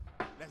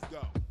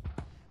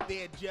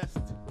They're just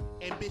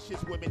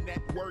ambitious women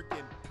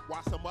networking,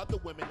 while some other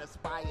women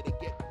aspire to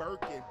get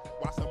Birkin,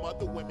 while some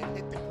other women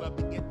hit the club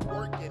to get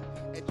twerking.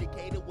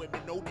 Educated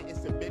women know that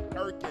it's a bit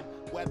irking.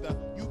 Whether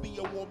you be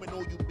a woman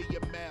or you be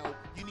a male,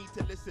 you need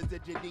to listen to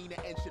Janina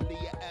and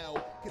Shalia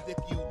L. Cause if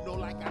you know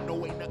like I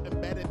know, ain't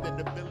nothing better than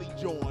the Billy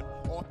John.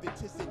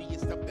 Authenticity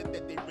is something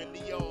that they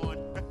really on.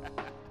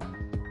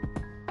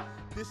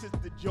 This is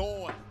The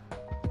John,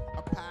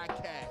 a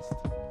podcast.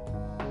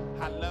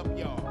 I love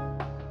y'all.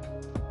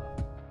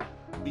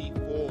 Be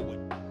forward.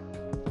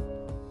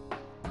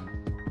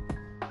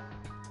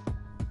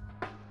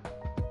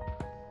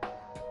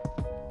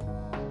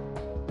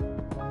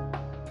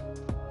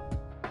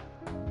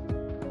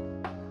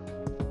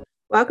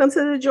 Welcome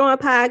to the Joint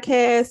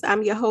Podcast.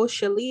 I'm your host,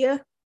 Shalia.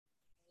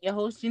 Your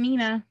host,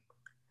 Janina.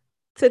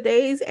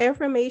 Today's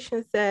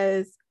affirmation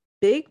says,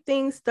 big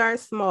things start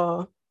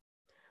small.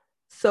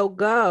 So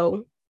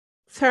go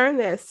turn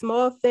that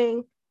small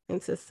thing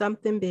into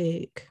something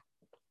big.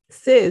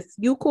 Sis,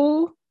 you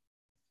cool?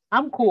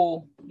 I'm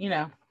cool.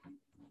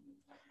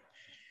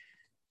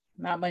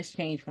 Not much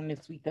change from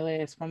this week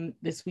from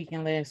this week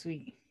and last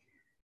week.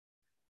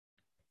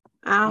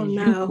 I don't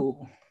know.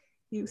 Cool?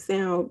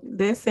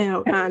 That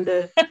sound kind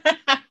of.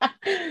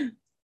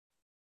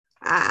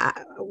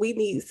 We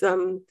need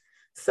some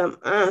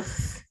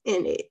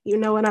in it. You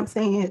know what I'm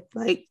saying?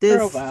 Like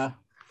this.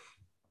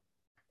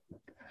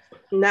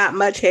 Not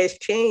much has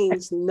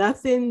changed.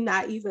 Nothing,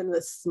 not even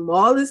the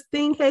smallest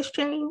thing has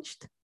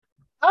changed.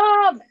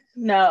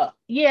 No.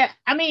 Yeah.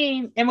 I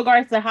mean, in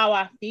regards to how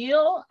I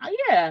feel,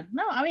 yeah.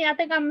 No, I mean, I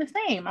think I'm the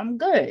same. I'm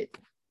good.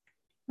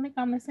 I think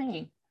I'm the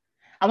same.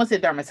 I went to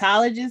the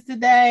dermatologist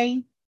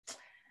today.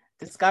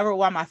 Discovered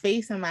why my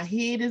face and my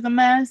head is a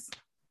mess.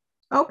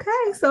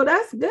 Okay, so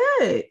that's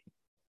good.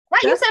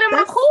 Right, you said, am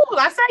I cool?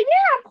 I said,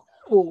 yeah, I'm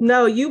cool.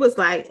 No, you was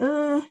like,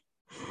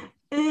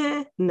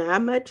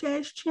 not much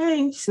has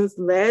changed since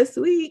last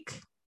week.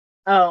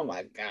 Oh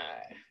my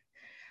God.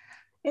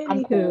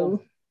 I'm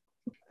cool.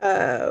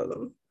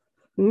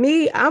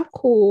 Me, I'm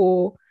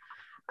cool.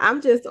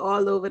 I'm just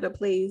all over the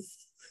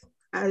place.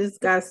 I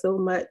just got so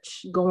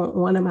much going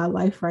on in my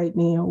life right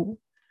now.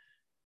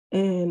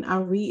 And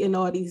I'm reading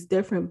all these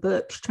different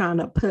books, trying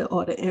to put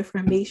all the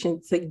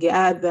information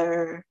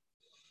together.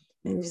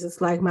 And it's just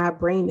like my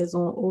brain is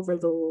on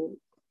overload.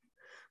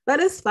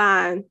 But it's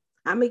fine.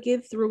 I'm going to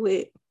get through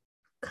it,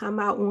 come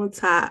out on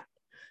top.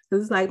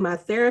 It's like my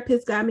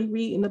therapist got me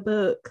reading a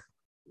book.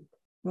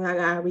 And I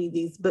got to read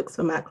these books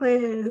for my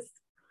class.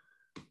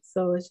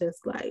 So it's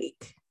just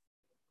like,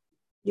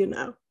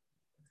 and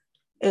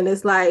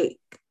it's like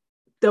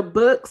the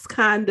books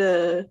kind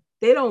of,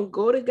 they don't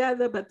go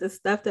together, but the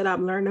stuff that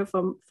I'm learning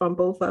from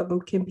both of them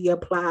can be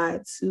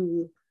applied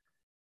to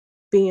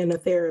being a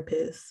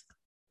therapist.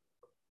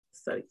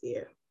 So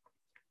yeah.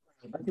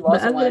 But you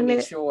also want to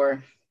make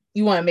sure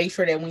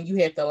that when you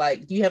have to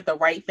do you have to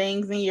write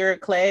things in your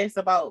class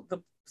about the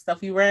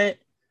stuff you read?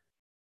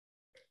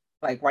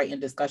 Like writing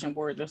discussion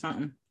boards or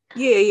something?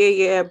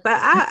 Yeah. But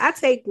I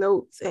take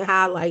notes and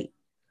highlight.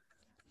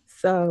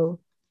 So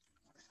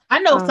I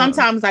know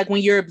sometimes like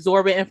when you're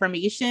absorbing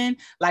information,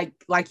 like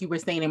you were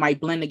saying, it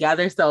might blend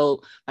together.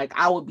 So like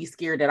I would be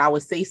scared that I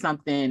would say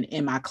something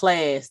in my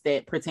class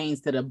that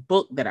pertains to the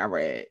book that I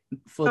read.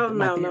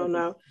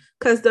 No.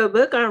 Because the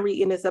book I'm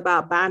reading is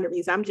about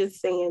boundaries. I'm just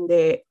saying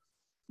that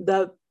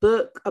the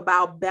book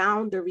about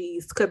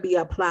boundaries could be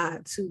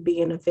applied to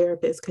being a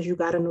therapist because you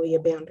got to know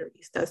your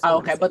boundaries. That's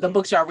okay. But the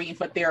books y'all reading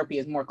for therapy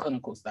is more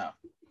clinical stuff.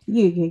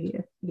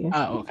 Yeah.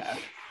 Oh, okay.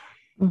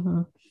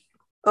 Mm-hmm.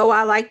 Oh,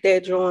 I like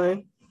that,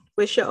 John.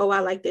 What's your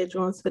I like that,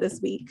 Jones, for this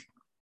week?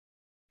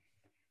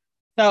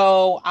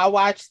 So I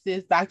watched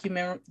this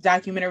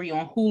documentary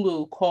on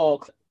Hulu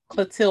called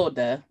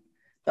Clotilda,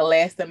 the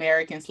Last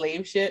American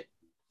Slave Ship.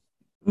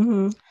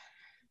 Mm-hmm.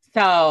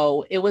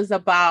 So it was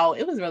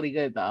really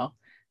good though.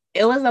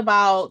 It was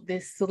about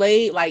this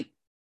slave,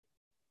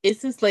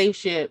 it's a slave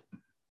ship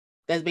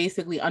that's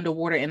basically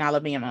underwater in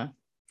Alabama.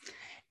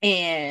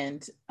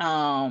 And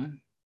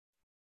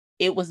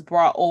it was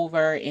brought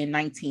over in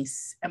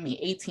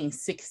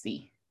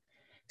 1860.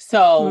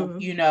 So,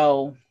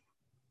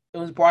 it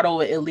was brought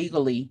over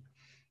illegally,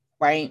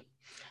 right?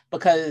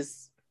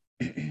 Because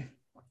it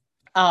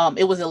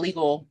was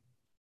illegal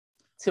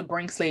to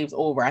bring slaves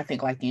over, I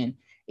think like in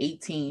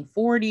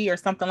 1840 or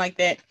something like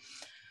that.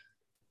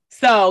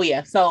 So,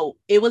 yeah. So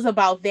it was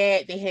about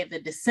that. They had the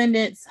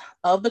descendants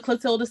of the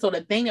Clotilda. So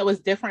the thing that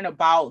was different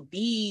about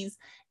these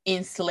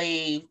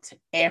enslaved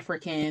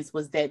Africans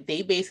was that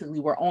they basically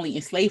were only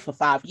enslaved for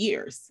 5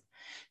 years.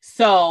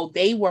 So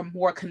they were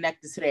more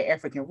connected to their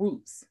African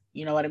roots.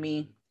 You know what I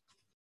mean?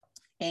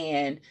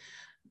 And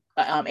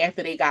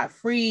after they got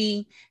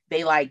free,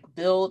 they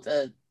built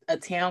a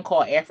town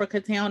called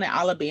Africa Town in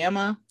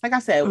Alabama. Like I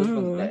said, it was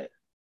really good.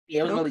 Yeah,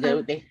 it was really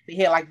good. They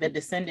had the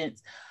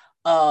descendants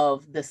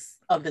of the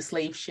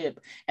slave ship,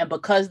 and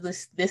because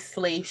this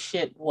slave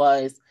ship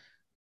was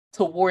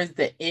towards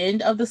the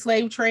end of the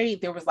slave trade,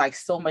 there was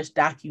so much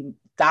documented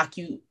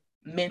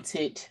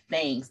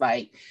things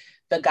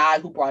the guy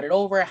who brought it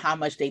over, how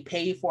much they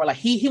paid for. Like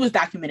he was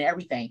documenting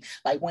everything,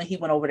 like when he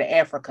went over to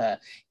Africa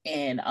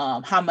and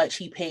how much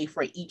he paid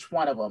for each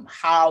one of them,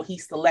 how he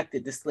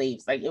selected the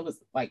slaves. Like it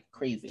was like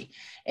crazy.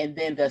 And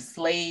then the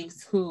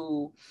slaves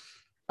who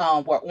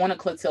were on a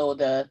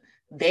Clotilda,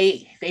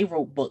 they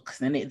wrote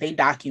books and they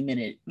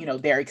documented, you know,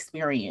 their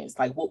experience,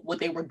 like what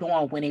they were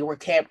doing when they were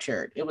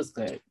captured. It was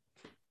good. It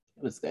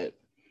was good.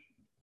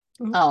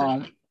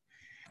 Okay.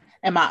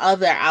 And my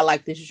other, I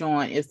like this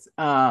joint, is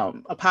a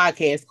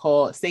podcast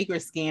called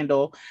Sacred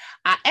Scandal.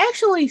 I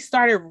actually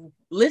started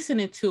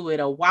listening to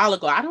it a while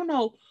ago. I don't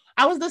know.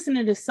 I was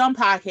listening to some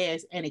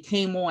podcast and it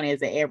came on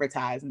as an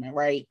advertisement,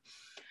 right?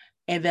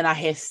 And then I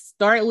had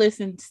start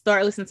listening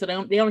to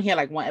them. They only had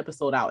like one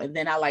episode out, and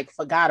then I like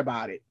forgot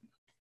about it.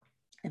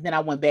 And then I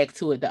went back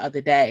to it the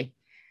other day,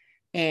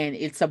 and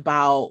it's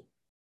about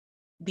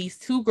these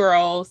two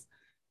girls.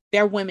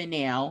 They're women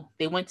now.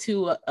 They went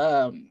to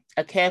a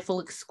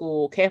Catholic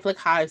school, Catholic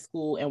high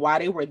school, and while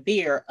they were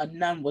there, a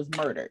nun was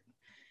murdered.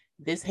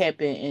 This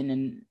happened in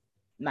the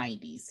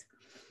 90s.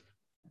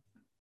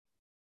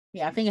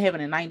 Yeah, I think it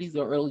happened in the 90s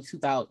or early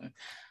 2000s.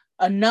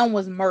 A nun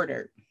was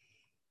murdered.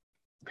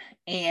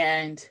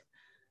 And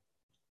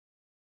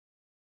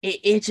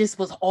it just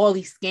was all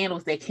these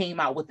scandals that came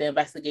out with the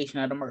investigation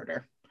of the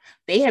murder.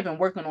 They have been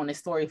working on this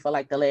story for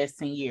like the last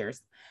 10 years.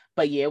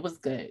 But yeah, it was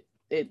good.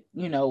 It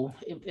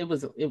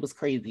was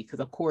crazy because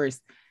of course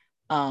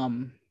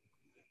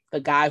the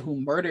guy who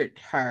murdered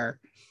her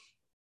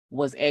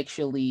was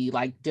actually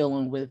like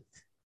dealing with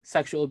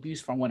sexual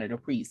abuse from one of the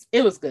priests.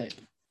 It was good.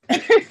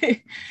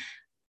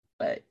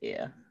 But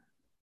yeah,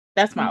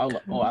 that's my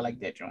I like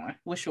that joint.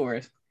 What's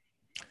yours?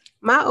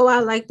 My I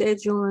like that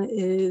joint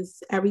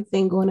is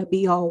Everything Gonna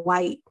Be All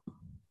White,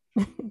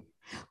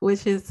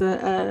 which is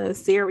a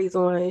series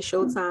on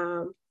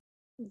Showtime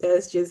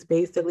that's just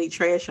basically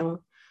trash on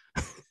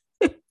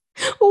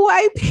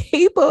white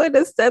people and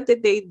the stuff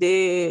that they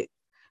did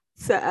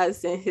to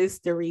us in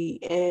history.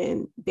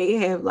 And they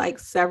have like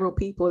several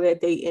people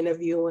that they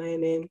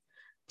interviewing and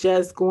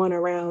just going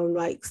around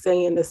like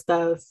saying the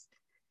stuff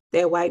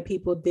that white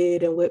people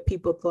did and what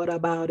people thought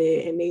about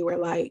it. And they were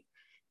like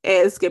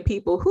asking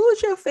people,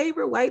 who's your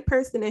favorite white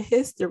person in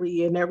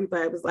history? And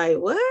everybody was like,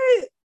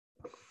 what?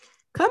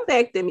 Come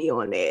back to me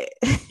on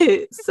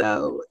that.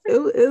 So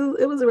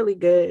it was really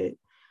good.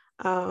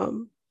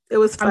 It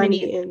was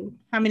funny.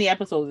 How many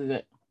episodes is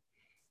it?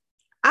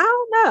 I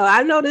don't know.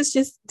 I know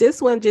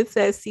this one just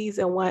says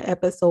season 1,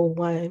 episode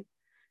 1.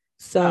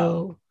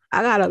 So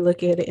I gotta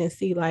look at it and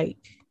see. Like,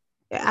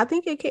 I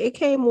think it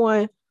came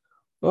on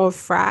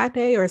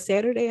Friday or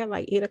Saturday at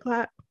like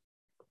 8:00.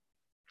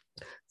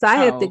 So I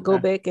have to go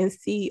back and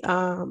see.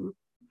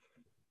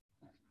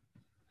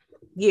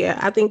 Yeah,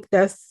 I think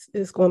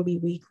it's going to be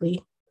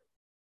weekly.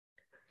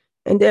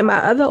 And then my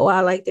other I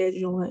like that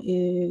joint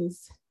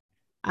is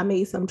I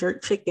made some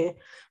jerk chicken,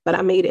 but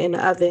I made it in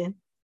the oven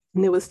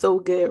and it was so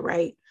good,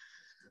 right?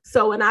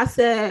 So when I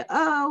said,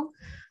 oh,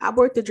 I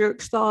bought the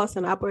jerk sauce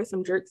and I bought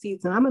some jerk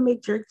seasoning, I'm gonna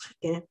make jerk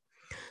chicken.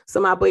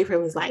 So my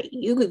boyfriend was like,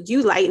 you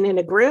lighting in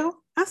the grill?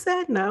 I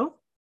said, no,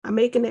 I'm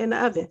making it in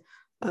the oven.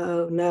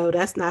 Oh no,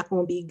 that's not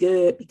gonna be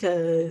good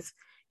because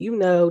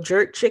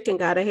jerk chicken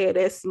gotta have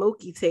that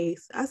smoky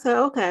taste. I said,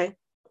 okay.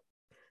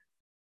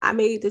 I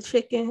made the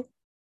chicken.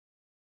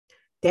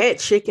 That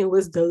chicken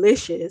was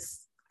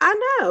delicious.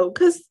 I know,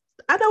 because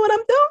I know what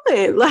I'm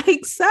doing.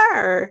 Like,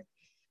 sir,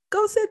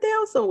 go sit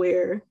down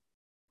somewhere.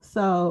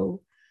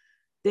 So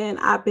then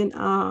I've been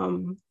I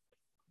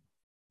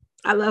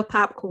love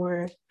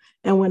popcorn.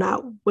 And when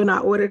I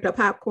ordered the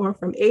popcorn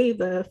from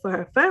Ava for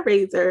her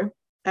fundraiser,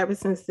 ever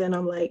since then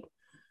I'm like,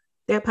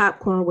 that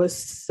popcorn was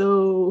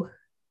so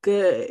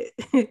good.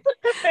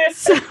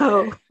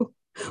 So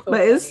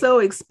but it's so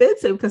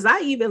expensive because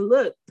I even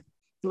looked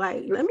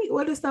like, let me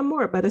order some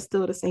more, but it's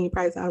still the same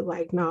price. I was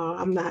like, no,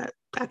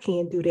 I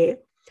can't do that.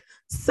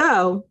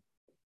 So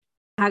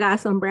I got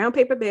some brown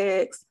paper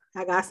bags,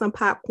 I got some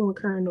popcorn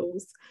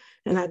kernels,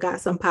 and I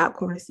got some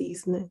popcorn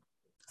seasoning.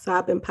 So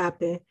I've been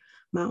popping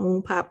my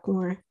own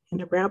popcorn in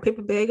the brown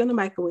paper bag in the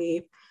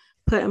microwave,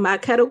 putting my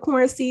kettle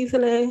corn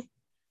seasoning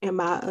and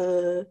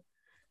my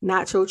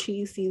nacho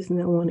cheese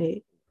seasoning on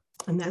it.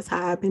 And that's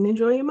how I've been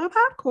enjoying my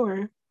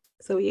popcorn.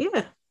 So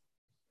yeah,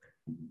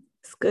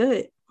 it's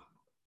good.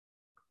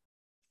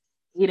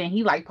 Yeah, and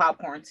he like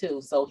popcorn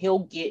too. So he'll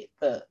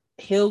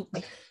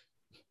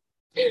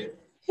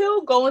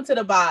go into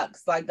the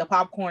box, like the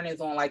popcorn is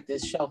on like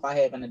this shelf I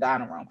have in the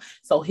dining room.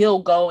 So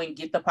he'll go and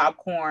get the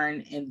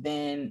popcorn and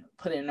then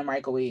put it in the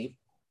microwave.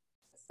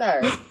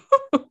 Sir.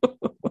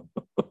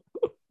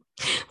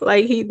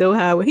 Like he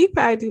probably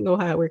do know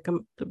how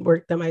to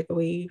work the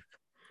microwave.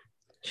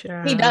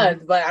 Sure. He does,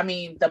 but I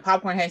mean the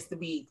popcorn has to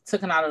be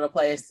taken out of the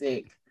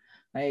plastic.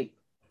 Like,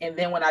 and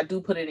then when I do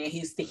put it in,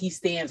 he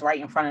stands right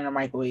in front of the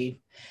microwave.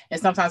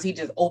 And sometimes he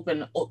just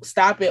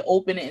stop it,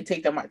 open it, and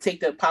take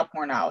the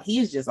popcorn out.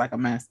 He's just like a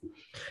mess.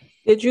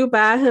 Did you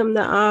buy him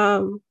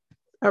the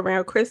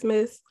around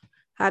Christmas,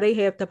 how they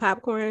have the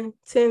popcorn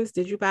tins?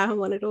 Did you buy him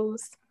one of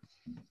those?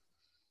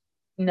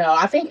 No,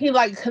 I think he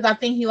likes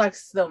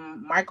the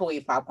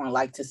microwave popcorn,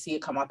 like to see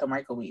it come out the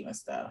microwave and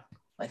stuff,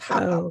 like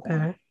hot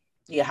popcorn. Okay.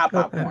 Yeah, hot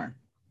popcorn.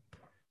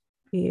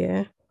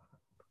 Yeah.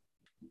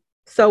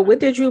 So, what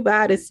did you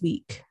buy this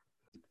week?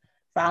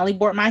 Finally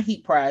bought my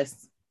heat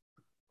press.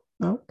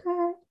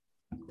 Okay,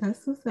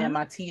 that's what's up. And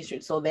my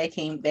t-shirt. So that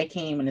came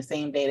in the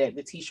same day that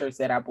the t-shirts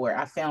that I bought.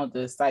 I found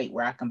the site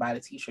where I can buy the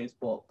t-shirts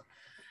bulk.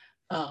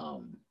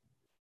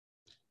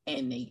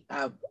 And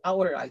I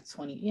ordered like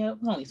 20, it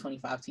was only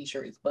 25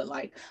 t-shirts, but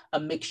like a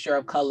mixture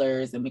of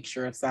colors, a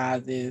mixture of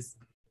sizes.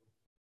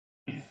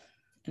 And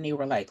they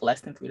were like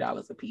less than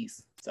 $3 a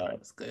piece. So that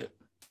was good.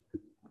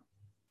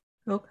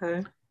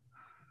 Okay.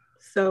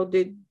 So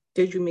did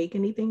you make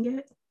anything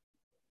yet?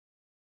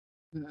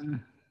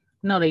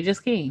 No, they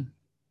just came.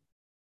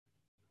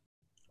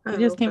 They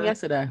just came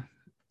yesterday.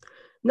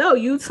 No,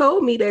 you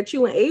told me that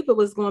you and Ava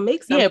was gonna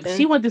make something. Yeah, but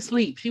she went to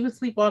sleep. She was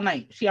asleep all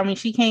night. She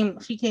came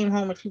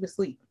home and she was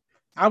asleep.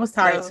 I was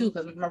tired too,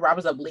 because remember I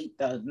was up late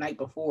the night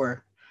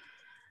before.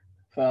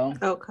 So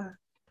okay.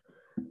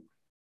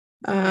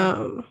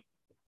 I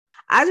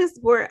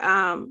just bought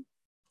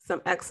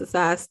some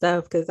exercise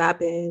stuff because I've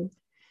been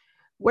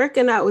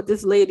working out with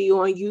this lady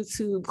on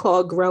YouTube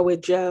called Grow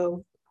with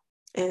Joe.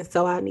 And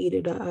so I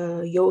needed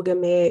a yoga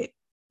mat.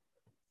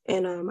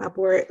 And I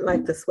bought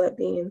like the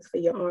sweatbands for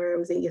your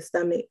arms and your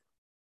stomach.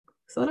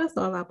 So that's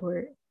all I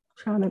bought.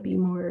 Trying to be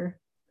more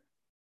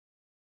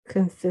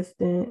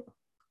consistent.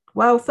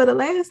 Well, for the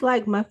last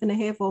like month and a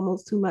half,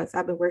 almost 2 months,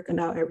 I've been working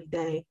out every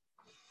day.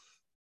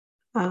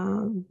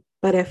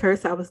 But at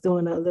first I was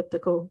doing the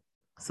elliptical.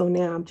 So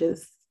now I'm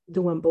just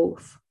doing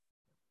both.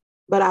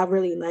 But I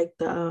really like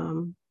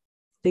the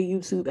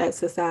YouTube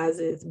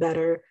exercises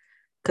better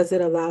because it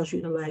allows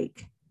you to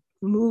like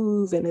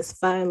move and it's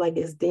fun, like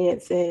it's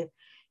dancing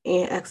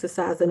and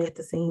exercising at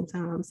the same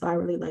time. So I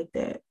really like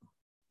that.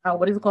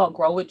 What is it called?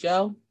 Grow with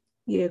Joe?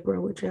 Yeah,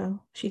 Grow with Joe.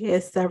 She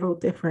has several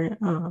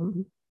different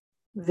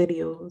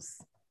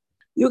videos.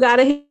 You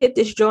gotta hit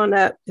this joint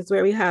up. It's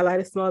where we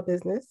highlight a small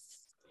business.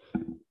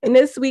 And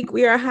this week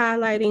we are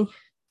highlighting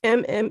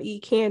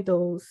MME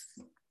Candles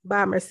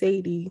by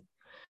Mercedes.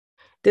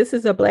 This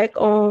is a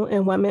Black-owned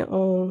and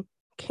women-owned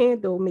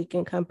candle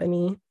making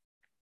company.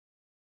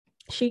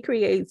 She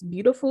creates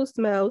beautiful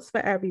smells for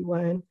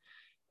everyone,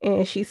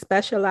 and she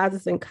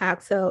specializes in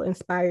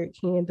cocktail-inspired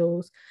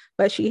candles,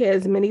 but she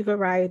has many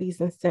varieties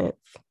and scents.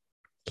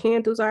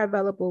 Candles are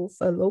available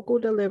for local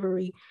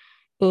delivery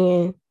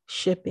and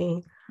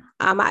shipping.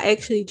 I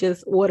actually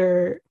just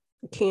ordered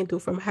a candle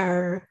from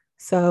her,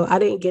 so I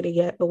didn't get it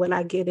yet, but when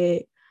I get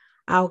it,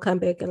 I'll come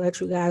back and let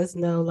you guys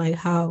know like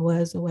how it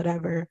was or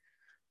whatever.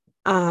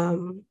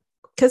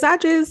 Because I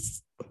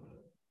just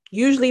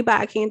usually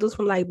buy candles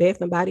from like Bath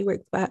and Body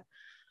Works, but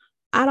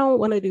I don't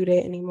want to do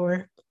that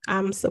anymore.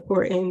 I'm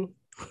supporting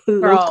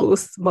local,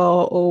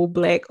 small,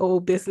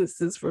 old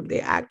businesses from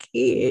there. I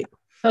can't.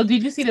 So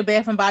did you see the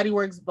Bath and Body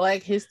Works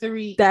Black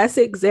History? That's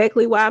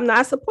exactly why I'm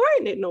not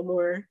supporting it no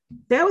more.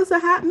 That was a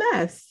hot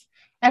mess.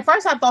 At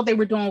first, I thought they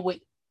were doing what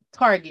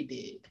Target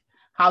did.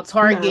 How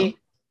Target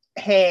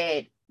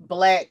had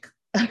black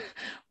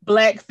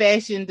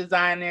fashion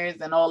designers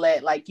and all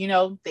that. Like, you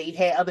know, they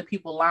had other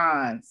people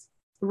lines.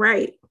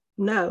 Right.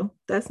 No,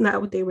 that's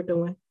not what they were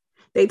doing.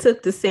 They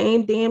took the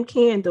same damn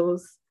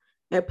candles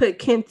and put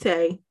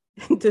Kente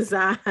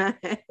design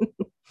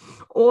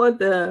on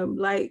them.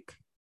 Like,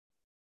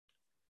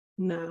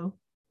 no.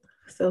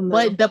 So no.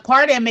 But the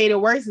part that made it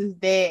worse is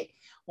that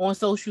on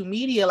social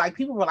media, like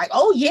people were like,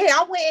 "Oh yeah,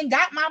 I went and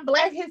got my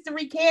Black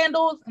History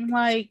candles." I'm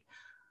like,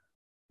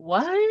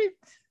 what?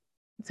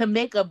 To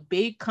make a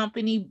big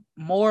company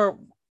more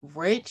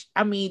rich?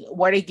 I mean,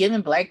 were they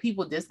giving Black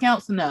people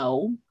discounts?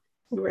 No.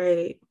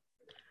 Right.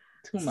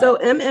 So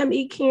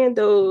MME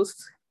Candles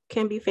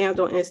can be found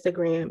on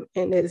Instagram,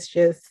 and it's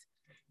just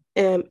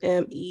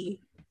MME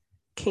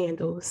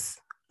Candles.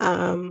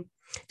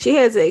 She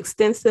has an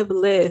extensive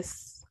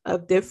list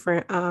of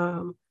different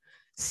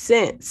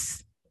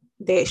scents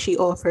that she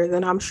offers,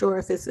 and I'm sure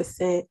if it's a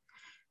scent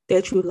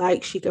that you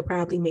like, she could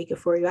probably make it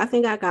for you. I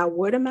think I got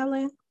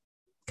watermelon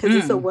because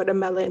it's a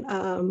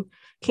watermelon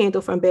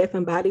candle from Bath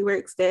and Body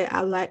Works that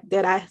I like,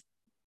 that I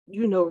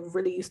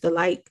really used to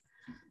like.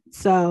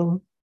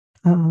 So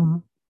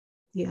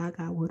yeah, I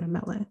got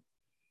watermelon.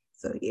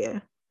 So yeah,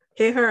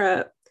 hit her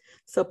up,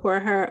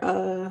 support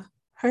her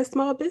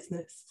small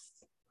business.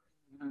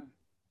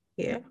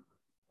 Yeah.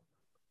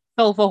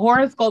 So for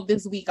horoscope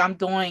this week, I'm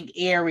doing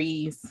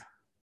Aries.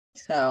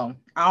 So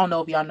I don't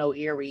know if y'all know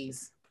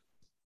Aries.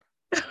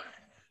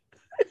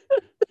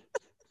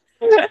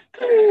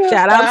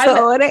 Shout out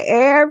to all the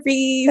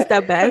Aries,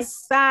 the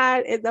best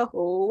sign in the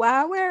whole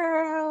wide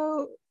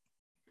world.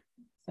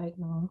 Like,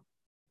 no.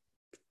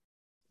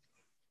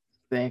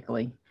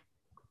 Exactly.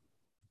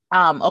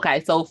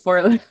 Okay, so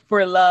for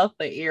love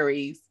for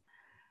Aries,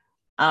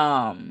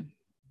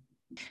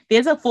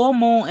 there's a full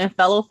moon in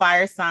fellow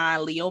fire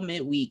sign Leo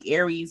midweek,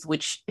 Aries,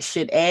 which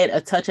should add a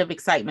touch of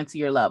excitement to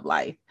your love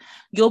life.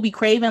 You'll be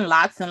craving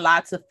lots and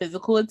lots of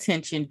physical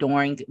attention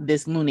during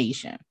this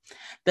lunation.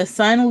 The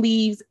sun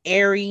leaves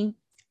Aries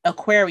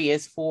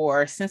Aquarius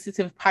for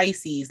sensitive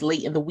Pisces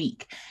late in the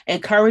week,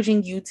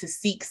 encouraging you to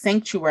seek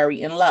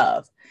sanctuary in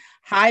love.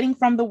 Hiding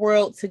from the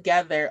world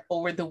together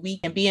over the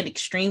week can be an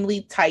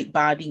extremely tight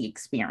bonding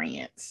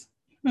experience.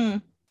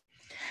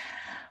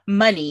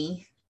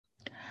 Money.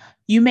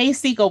 You may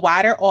seek a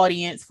wider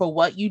audience for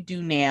what you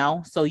do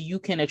now so you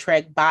can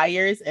attract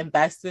buyers,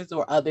 investors,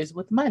 or others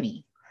with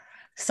money.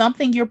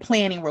 Something you're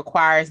planning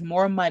requires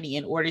more money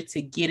in order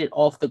to get it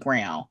off the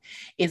ground.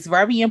 It's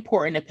very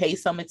important to pay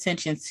some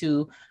attention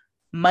to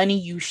money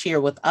you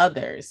share with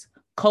others.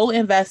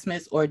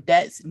 Co-investments or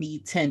debts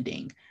need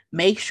tending.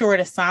 Make sure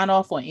to sign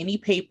off on any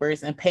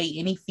papers and pay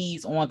any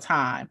fees on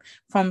time.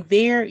 From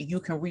there, you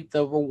can reap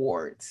the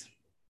rewards.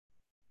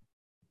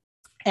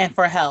 And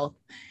for health,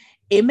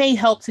 it may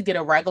help to get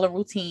a regular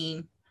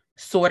routine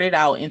sorted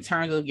out in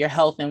terms of your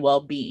health and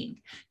well-being.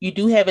 You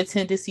do have a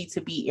tendency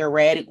to be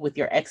erratic with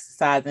your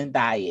exercise and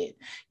diet.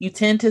 You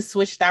tend to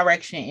switch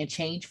direction and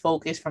change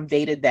focus from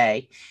day to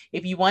day.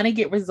 If you want to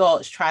get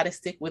results, try to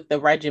stick with the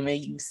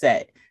regimen you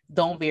set.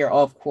 Don't veer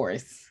off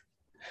course.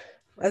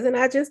 Wasn't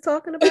I just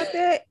talking about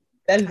that?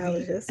 I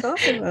was just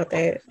talking about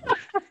that.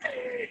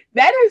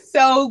 That is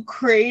so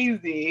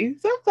crazy.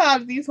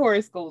 Sometimes these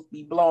horoscopes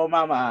be blowing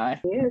my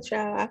mind. Yeah,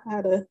 child, I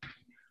gotta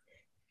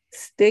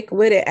stick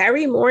with it.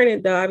 Every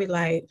morning, though, I be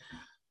like,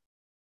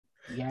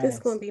 this is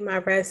going to be my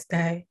rest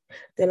day.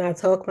 Then I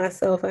talk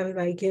myself, I be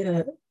like, get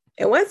up.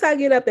 And once I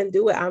get up and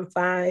do it, I'm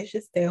fine. It's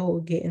just that whole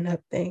getting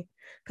up thing.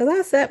 Because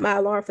I set my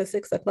alarm for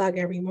 6 o'clock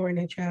every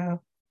morning, child.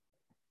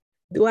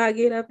 Do I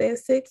get up at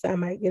 6? I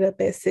might get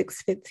up at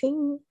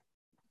 6:15,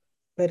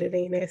 but it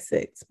ain't at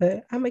 6.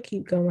 But I'm going to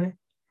keep going.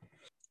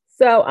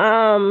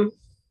 So,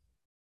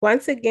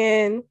 once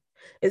again,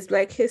 it's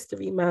Black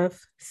History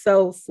Month.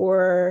 So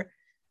for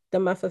the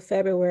month of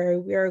February,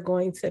 we are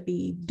going to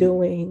be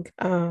doing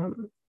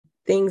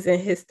things in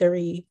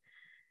history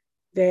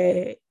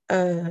that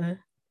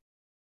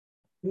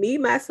me,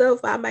 myself,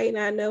 I might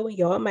not know, and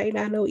y'all might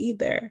not know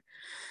either.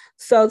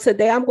 So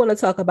today I'm going to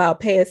talk about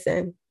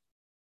passing.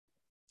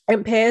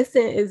 And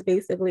passing is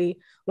basically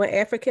when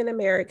African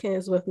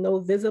Americans with no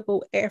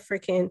visible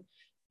African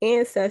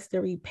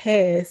ancestry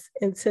pass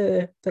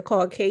into the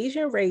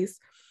Caucasian race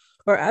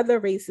or other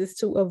races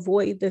to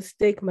avoid the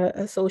stigma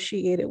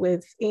associated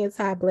with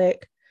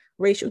anti-Black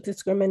racial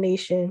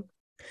discrimination,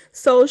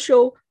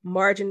 social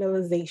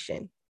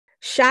marginalization.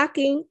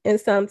 Shocking and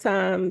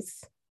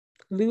sometimes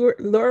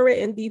lurid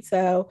in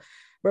detail,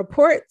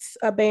 reports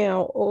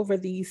abound over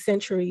these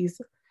centuries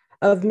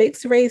of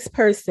mixed race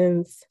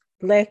persons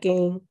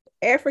lacking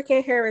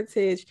African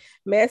heritage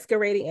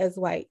masquerading as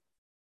white.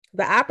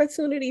 The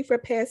opportunity for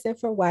passing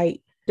for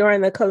white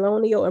during the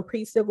colonial and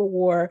pre-Civil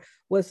War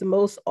was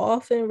most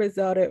often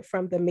resulted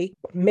from the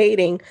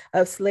mating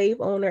of slave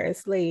owner and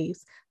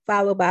slaves,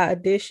 followed by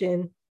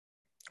addition,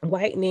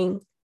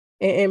 whitening,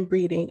 and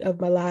inbreeding of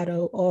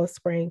mulatto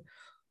offspring,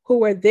 who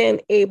were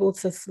then able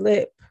to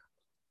slip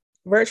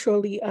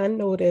virtually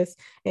unnoticed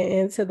and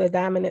into the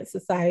dominant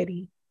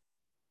society.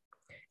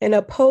 In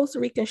a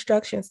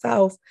post-Reconstruction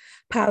South,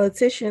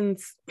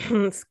 politicians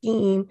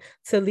schemed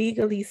to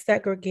legally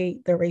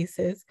segregate the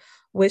races,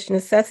 which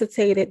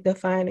necessitated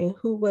defining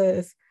who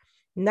was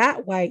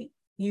not white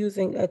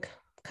using a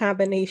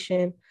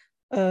combination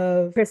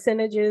of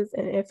percentages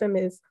and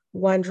infamous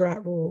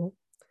one-drop rule,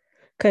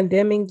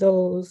 condemning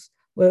those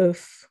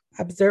with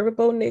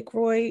observable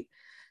Negroid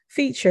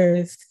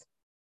features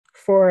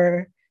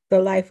for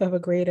the life of a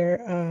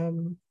greater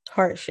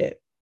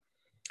hardship.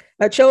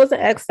 A Chosen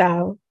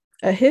Exile,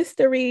 a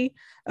history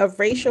of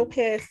racial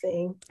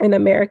passing in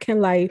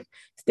American life.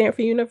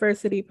 Stanford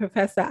University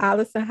professor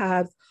Allison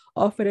Hobbs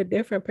offered a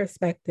different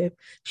perspective.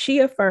 She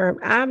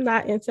affirmed, I'm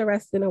not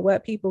interested in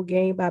what people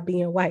gain by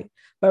being white,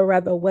 but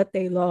rather what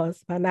they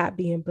lost by not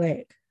being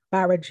Black,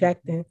 by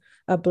rejecting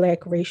a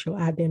Black racial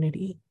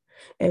identity.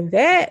 And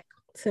that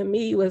to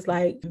me was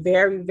like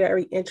very,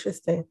 very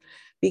interesting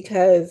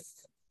because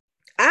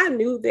I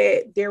knew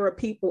that there were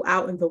people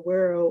out in the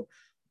world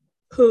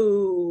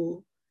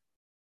who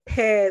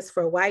passed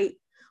for white,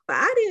 but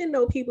I didn't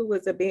know people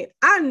was a band.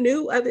 I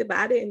knew of it, but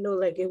I didn't know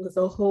like it was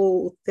a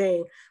whole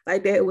thing.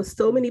 Like there was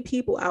so many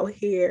people out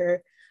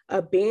here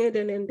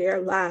abandoning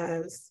their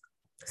lives,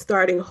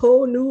 starting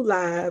whole new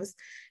lives,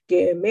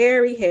 getting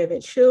married,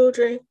 having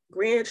children,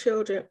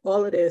 grandchildren,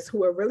 all of this,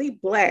 who are really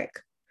Black,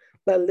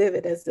 but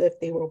living as if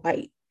they were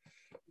white.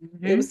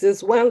 Mm-hmm. It was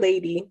this one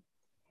lady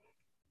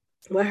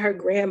when her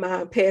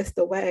grandma passed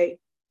away,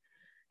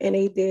 and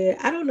they did,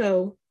 I don't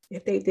know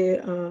if they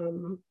did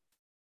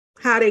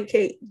how they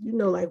came,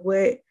 like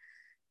what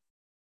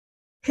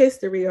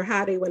history or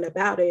how they went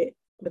about it,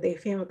 but they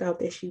found out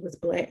that she was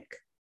Black.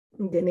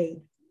 And then they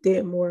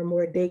did more and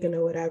more digging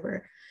or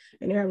whatever.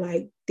 And they're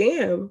like,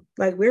 damn,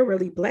 like we're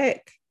really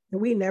Black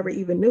and we never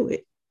even knew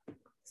it.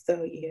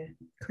 So yeah,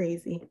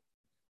 crazy.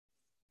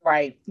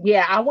 Right.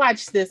 Yeah, I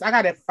watched this. I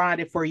gotta find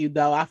it for you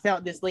though. I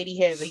found this lady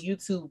has a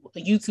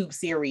YouTube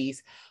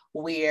series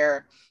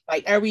where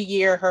like every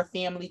year her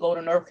family go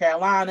to North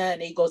Carolina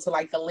and they go to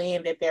like the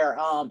land that their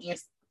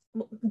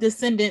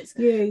descendants.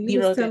 Yeah, you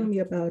was telling me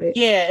about it.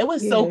 Yeah, it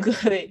was so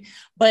good.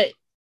 But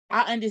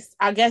I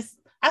guess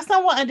I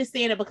somewhat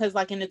understand it because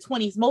like in the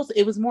 20s,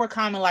 it was more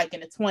common like in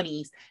the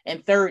 20s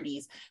and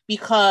 30s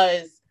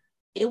because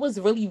it was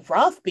really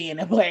rough being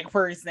a Black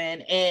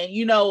person. And,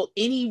 you know,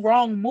 any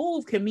wrong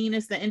move can mean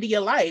it's the end of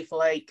your life.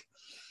 Like,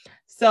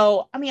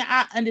 so, I mean,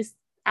 I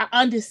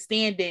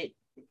understand it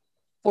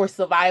for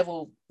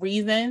survival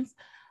reasons.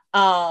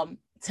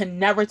 To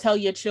never tell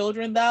your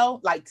children, though,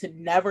 like to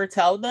never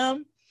tell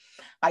them.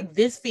 Like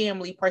this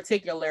family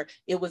particular,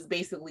 it was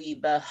basically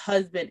the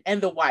husband and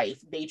the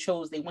wife. They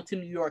went to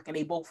New York and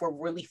they both were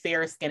really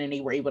fair skinned and they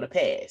were able to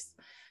pass.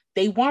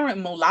 They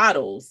weren't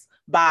mulattoes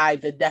by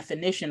the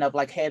definition of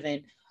like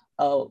having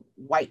a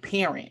white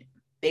parent.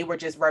 They were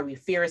just very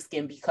fair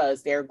skinned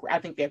because I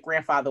think their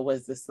grandfather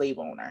was the slave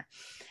owner.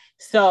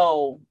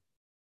 So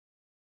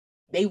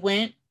they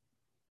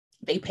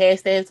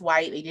passed as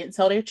white. They didn't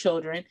tell their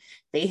children.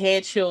 They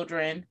had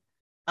children.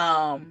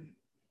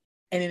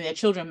 And then their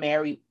children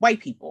married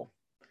white people.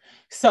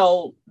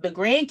 So the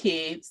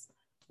grandkids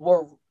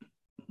were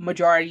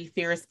majority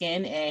fair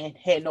skinned and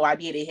had no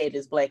idea they had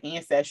this Black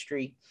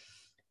ancestry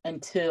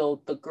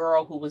until the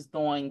girl who was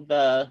doing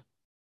the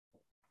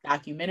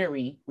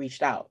documentary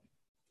reached out.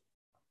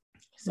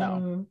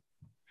 So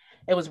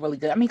it was really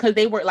good. I mean, because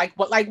they were like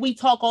we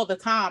talk all the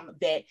time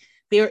that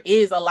there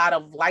is a lot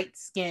of light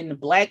skinned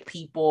Black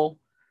people,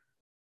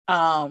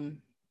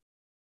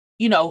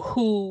 you know,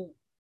 who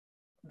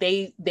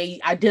they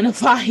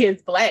identify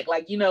as Black,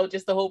 like, you know,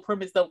 just the whole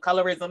premise of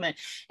colorism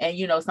and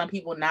you know, some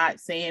people not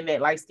saying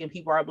that light-skinned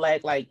people are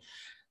Black, like,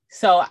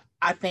 so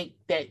I think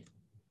that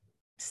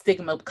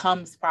stigma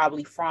comes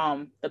probably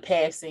from the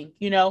passing.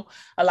 You know,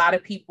 a lot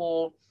of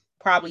people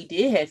probably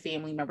did have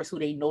family members who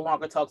they no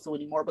longer talk to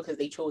anymore because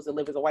they chose to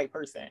live as a white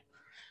person.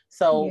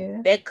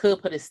 So that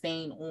could put a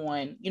stain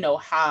on, you know,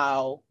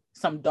 how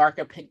some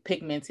darker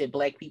pigmented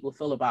Black people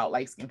feel about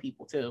light-skinned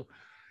people too.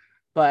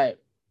 But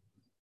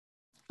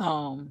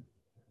but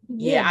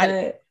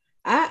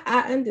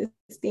I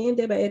understand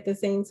it, but at the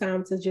same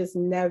time, to just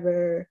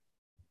never,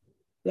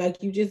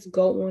 like, you just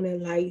go on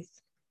in life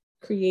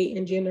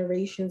creating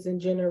generations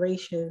and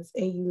generations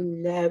and you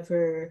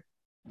never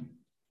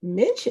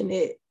mention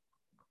it,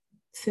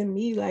 to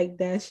me, like,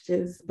 that's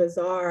just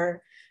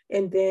bizarre.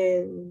 And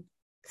then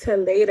to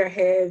later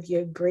have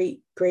your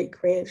great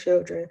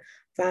grandchildren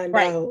find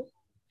out.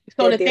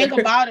 So the thing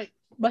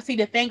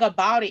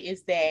about it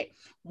is that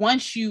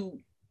once you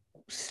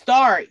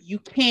start, you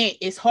can't,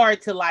 it's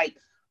hard to like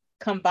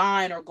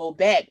combine or go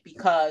back,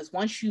 because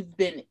once you've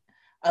been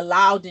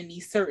allowed in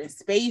these certain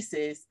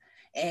spaces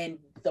and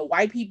the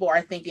white people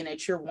are thinking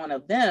that you're one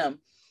of them,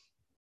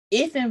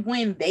 if and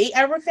when they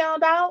ever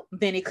found out,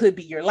 then it could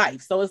be your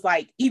life. So it's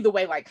like, either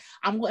way, like,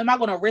 am I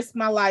going to risk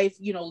my life,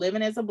 you know,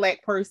 living as a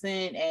Black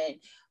person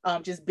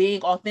and just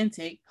being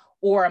authentic,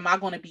 or am I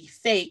going to be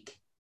fake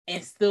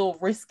and still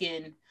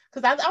risking?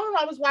 Because I don't know,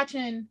 I was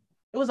watching,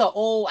 it was an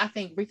old, I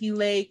think Ricky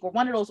Lake or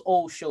one of those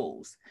old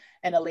shows,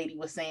 and a lady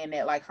was saying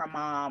that like her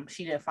mom,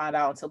 she didn't find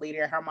out until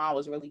later her mom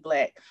was really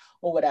Black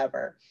or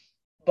whatever.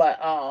 But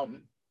I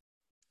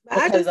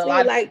just feel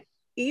like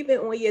even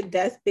on your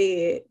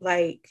deathbed,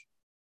 like,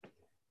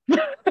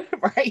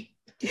 right,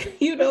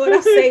 you know what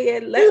I'm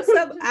saying, let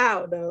some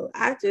out though.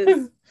 I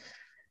just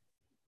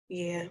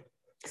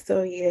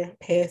so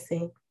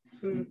passing.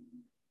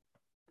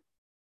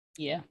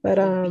 But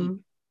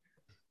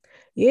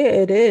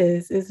it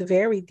is, it's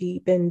very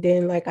deep. And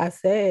then, like I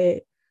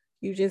said,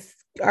 you just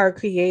are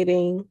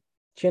creating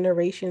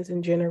generations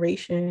and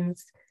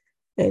generations,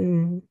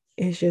 and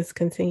it's just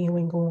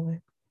continuing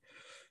on.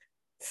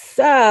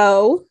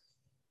 So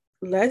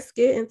let's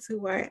get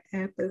into our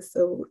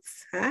episode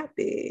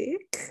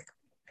topic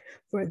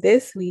for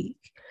this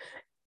week.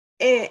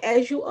 And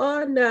as you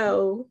all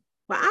know,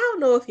 well, I don't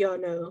know if y'all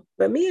know,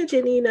 but me and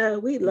Janina,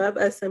 we love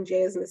us some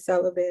Jasmine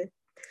Sullivan.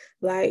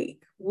 Like,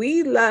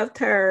 we loved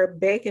her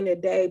back in the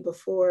day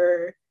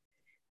before,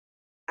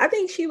 I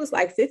think she was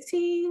like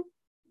 15,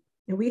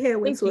 and we had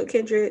went to a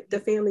Kindred, the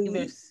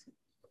family.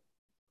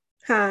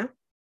 I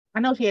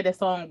know she had that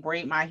song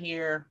 "Braid My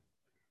Hair."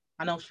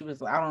 I don't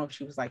know if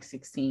she was like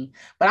 16,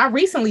 but I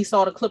recently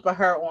saw the clip of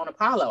her on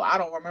Apollo. I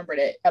don't remember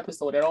that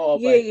episode at all.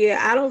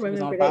 I don't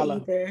remember that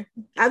either.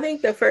 I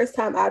think the first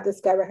time I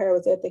discovered her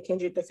was at the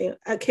Kindred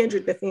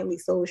the Family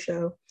Soul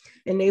show,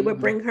 and they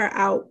would bring her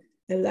out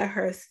and let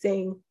her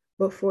sing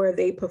before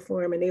they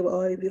perform, and they would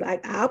always be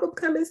like, album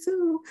coming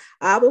soon.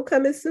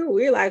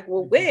 We're like,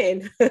 well,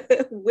 when?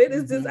 When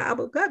is this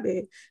album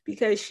coming?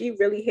 Because she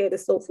really had a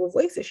soulful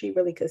voice and she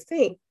really could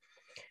sing.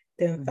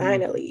 Then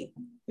finally,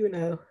 you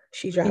know,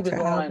 she dropped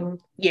her album.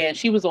 Yeah,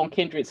 she was on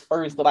Kindred's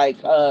first like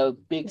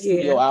big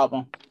studio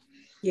album.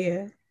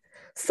 Yeah.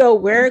 So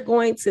we're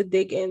going to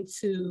dig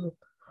into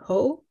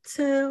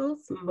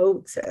hotels,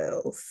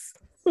 motels.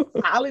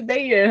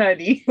 Holiday Inn,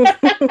 honey.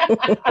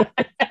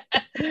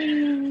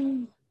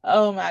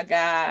 Oh my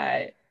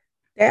God.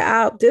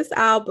 This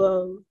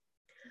album,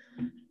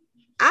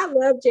 I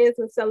love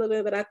Jasmine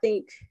Sullivan, but I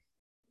think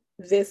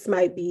this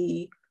might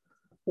be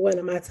one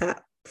of my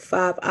top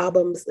 5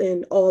 albums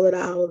and all of the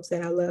albums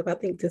that I love. I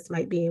think this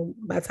might be in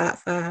my top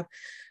 5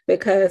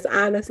 because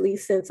honestly,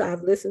 since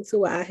I've listened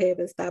to it, I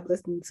haven't stopped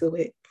listening to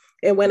it.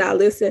 And when I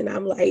listen,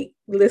 I'm like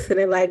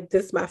listening like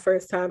this is my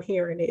first time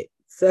hearing it.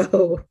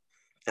 So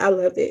I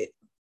love it.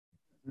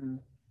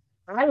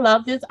 I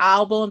love this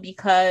album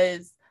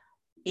because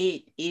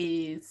it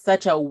is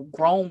such a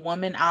grown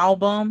woman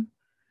album.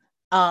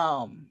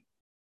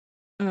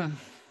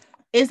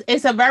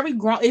 It's a very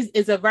grown,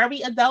 it's a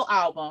very adult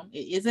album.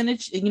 It isn't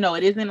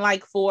it isn't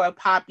like for a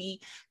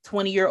poppy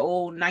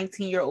 20-year-old,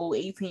 19-year-old,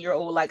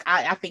 18-year-old. Like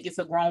I think it's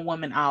a grown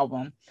woman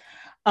album.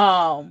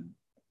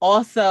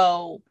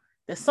 Also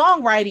the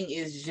songwriting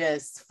is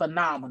just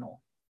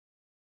phenomenal.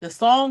 The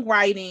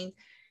songwriting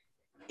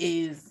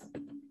is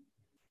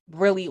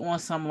really on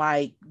some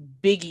like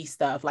Biggie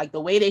stuff, like the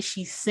way that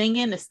she's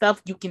singing the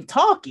stuff, you can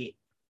talk it.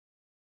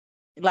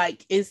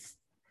 Like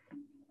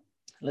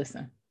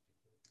listen,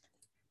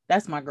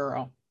 that's my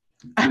girl.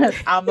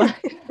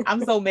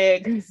 I'm so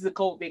mad because it's a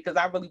COVID because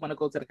I really want to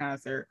go to the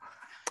concert.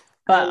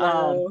 But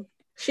oh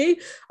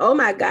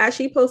my gosh,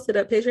 she posted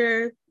a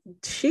picture.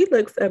 She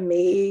looks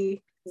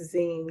amazing.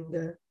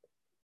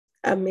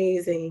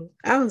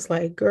 I was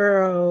like,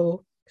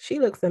 girl, she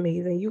looks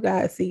amazing. You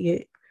gotta see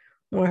it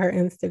on her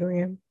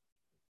Instagram.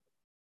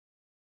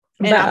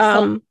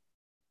 And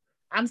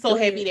I'm so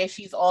happy that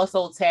she's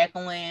also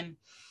tackling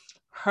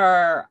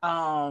her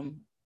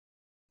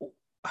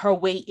her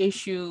weight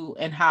issue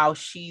and how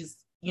she's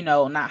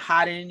not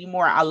hiding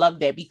anymore. I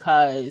love that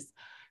because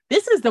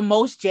this is the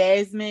most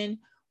Jasmine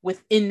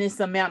within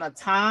this amount of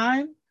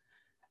time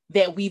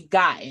that we've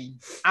gotten.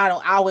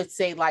 I would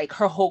say like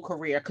her whole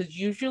career, because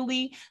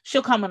usually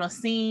she'll come on a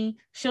scene,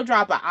 she'll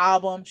drop an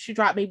album, she'll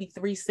drop maybe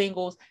 3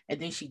 singles, and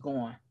then she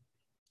gone.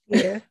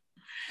 Yeah.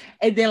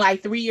 And then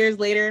like 3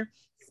 to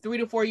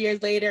 4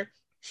 years later,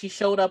 she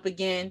showed up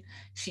again,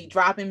 she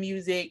dropping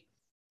music,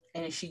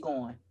 and she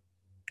gone.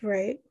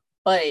 Right.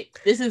 But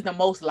this is the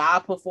most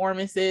live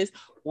performances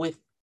with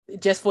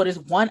just for this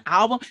one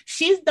album.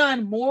 She's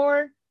done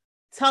more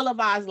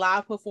televised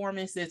live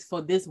performances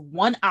for this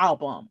one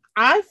album,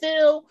 I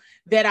feel,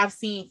 that I've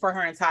seen for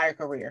her entire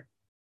career.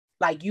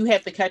 Like you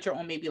have to catch her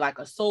on maybe like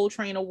a Soul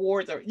Train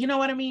Awards, or you know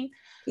what I mean?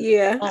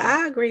 Yeah,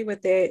 I agree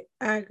with that.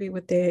 I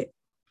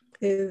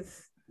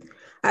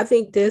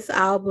think this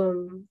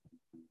album,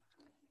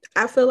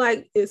 I feel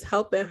like it's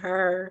helping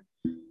her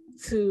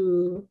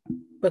to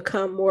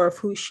become more of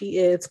who she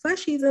is. Plus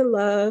she's in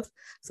love,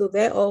 so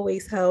that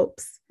always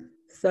helps.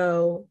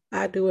 So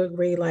I do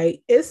agree.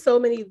 Like it's so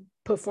many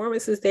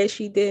performances that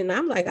she did, and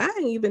I'm like, I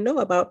didn't even know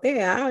about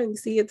that. I didn't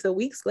see it till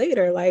weeks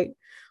later. Like,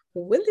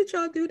 when did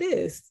y'all do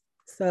this?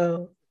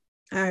 So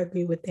I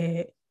agree with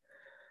that.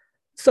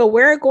 So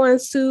we're going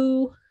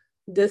to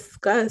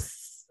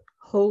discuss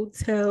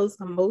hotels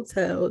and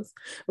motels.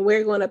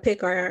 We're going to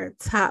pick our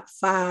top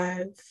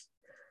 5,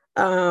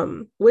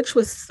 which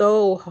was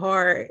so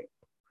hard,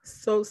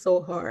 so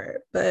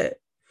hard. But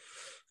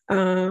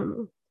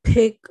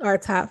pick our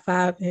top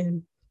 5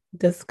 and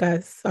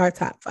discuss our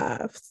top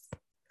 5s.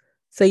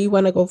 So you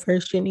want to go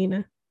first,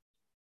 Janina?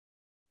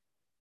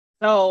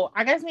 So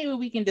I guess maybe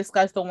we can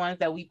discuss the ones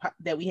that we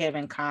have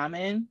in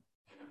common.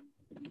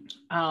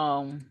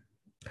 Well,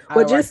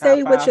 just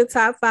say what your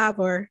top 5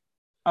 are.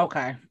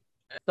 Okay.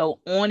 So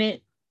on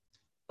it,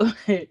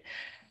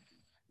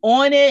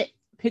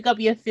 pick up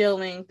your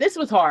feelings. This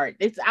was hard.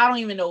 I don't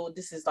even know if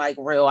this is like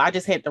real. I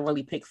just had to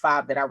really pick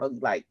 5 that I really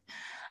like.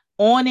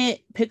 On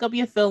it, pick up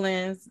your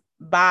feelings,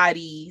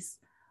 bodies,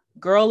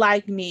 girl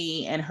like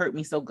me, and hurt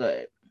me so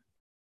good.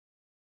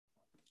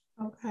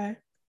 Okay.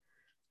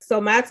 So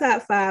my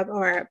top 5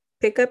 are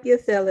pick up your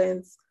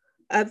feelings,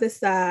 other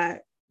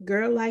side,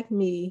 girl like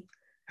me,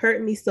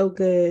 hurt me so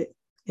good,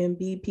 and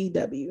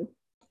BPW.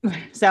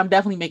 So I'm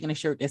definitely making a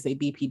shirt that say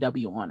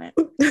BPW on it.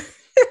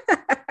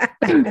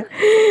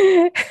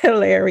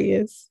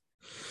 Hilarious.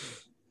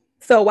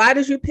 So why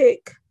did you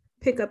pick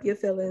up your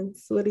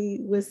feelings? What do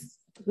you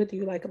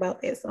like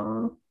about that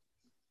song?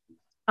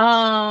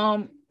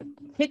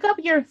 Pick up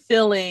your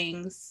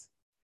feelings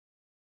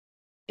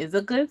is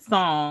a good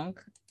song,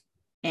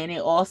 and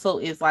it also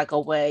is like a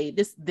way,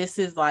 this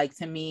is like,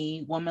 to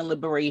me, woman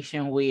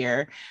liberation,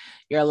 where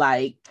you're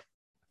like,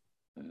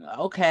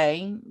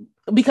 okay,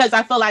 because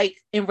I feel like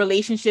in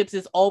relationships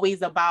it's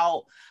always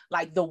about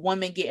like the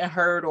woman getting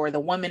hurt or the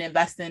woman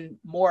investing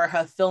more of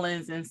her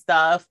feelings and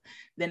stuff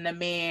than the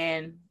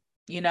man,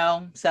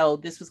 so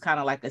this was kind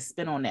of like a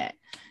spin on that,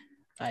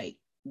 like,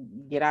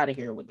 get out of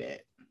here with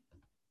that.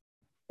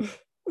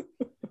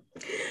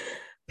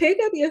 Pick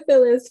up your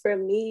feelings for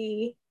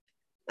me,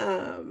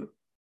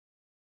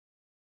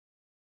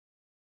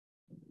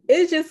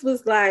 it just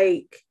was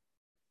like,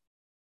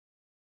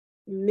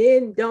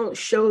 men don't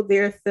show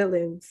their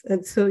feelings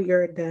until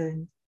you're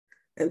done,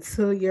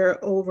 until you're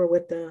over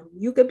with them.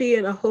 You could be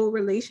in a whole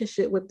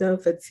relationship with them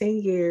for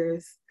 10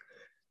 years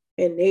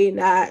and they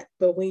not,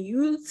 but when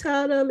you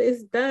tell them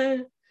it's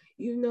done,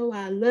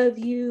 I love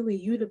you and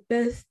you the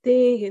best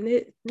thing, and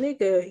it,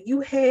 nigga,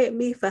 you had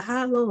me for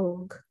how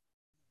long?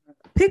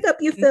 Pick up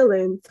your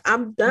feelings.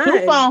 I'm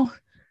done.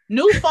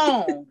 New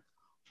phone.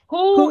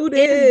 Who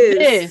is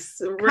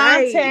this?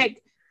 Right. Contact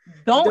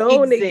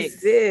don't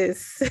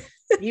exist.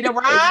 Need a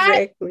ride?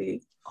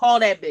 Exactly. Call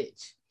that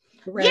bitch.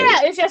 Right.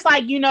 Yeah, it's just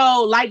like, you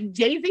know, like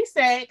Jay-Z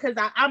said, because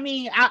I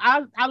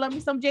love me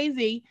some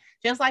Jay-Z.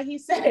 Just like he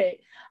said,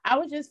 I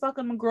was just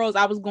fucking the girls.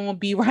 I was going to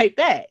be right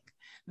back.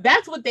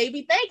 That's what they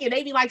be thinking.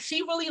 They be like,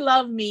 she really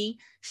loved me.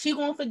 She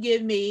gonna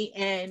forgive me.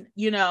 And,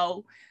 you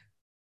know,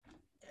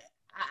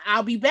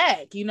 I'll be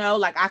back. You know,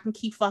 like I can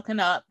keep fucking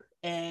up.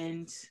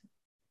 And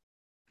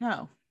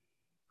no.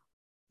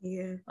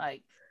 Yeah.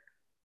 Like.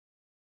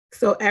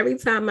 So every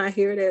time I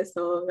hear that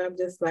song, I'm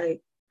just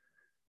like,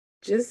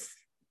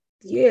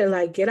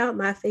 like, get out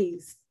my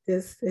face.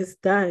 It's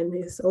done.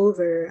 It's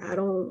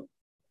over.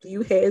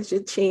 You had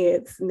your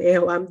chance.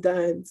 Now I'm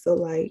done. So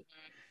like,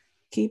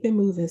 keep it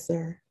moving,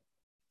 sir.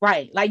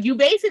 Right. Like you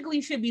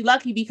basically should be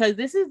lucky because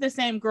this is the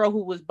same girl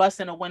who was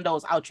busting the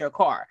windows out your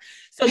car.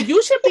 So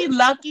you should be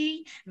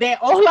lucky that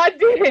all I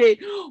did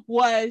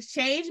was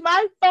change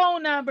my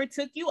phone number,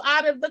 took you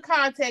out of the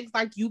context.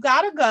 Like you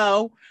gotta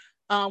go.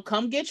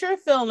 Come get your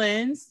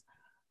feelings.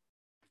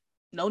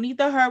 No need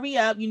to hurry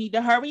up. You need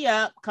to hurry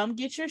up. Come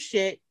get your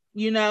shit.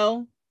 You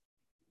know,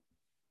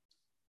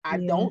 I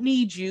don't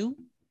need you.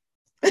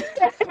 But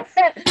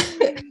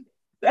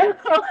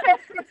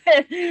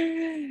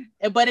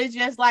it's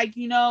just like,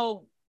 you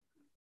know,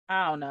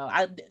 I don't know.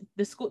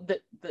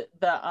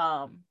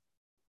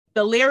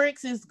 The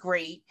lyrics is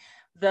great.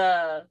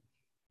 The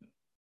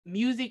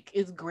music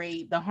is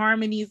great. The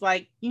harmonies,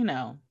 like, you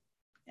know,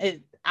 I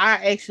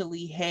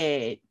actually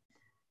had.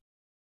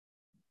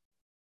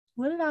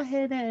 What did I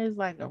have that is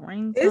like a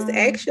ringtone? It's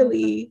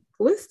actually,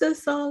 what's the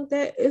song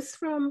that is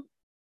from?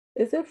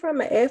 Is it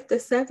from After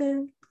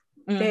 7?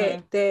 Mm-hmm.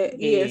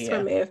 It's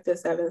from After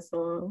 7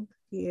 song.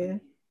 Yeah.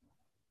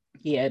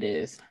 Yeah, it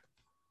is.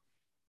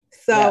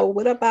 So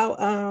what about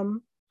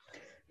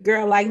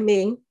Girl Like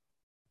Me?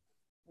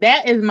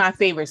 That is my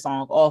favorite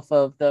song off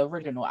of the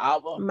original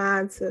album.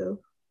 Mine too.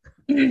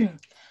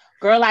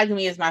 Girl Like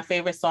Me is my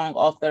favorite song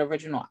off the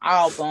original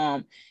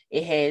album.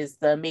 It has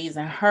the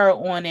amazing Her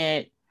on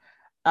it.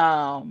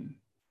 But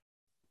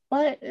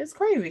it's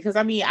crazy because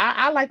I mean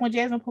I like when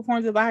Jasmine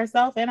performs it by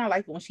herself, and I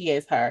like it when she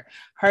has her.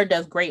 Her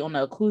does great on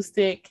the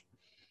acoustic.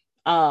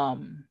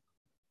 And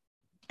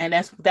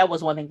that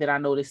was one thing that I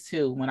noticed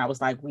too when I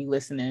was like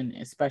re-listening,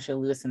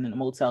 especially listening to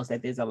Motels,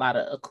 that there's a lot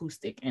of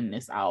acoustic in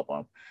this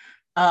album.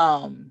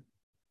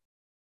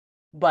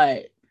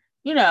 But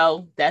you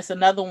know, that's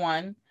another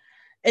one.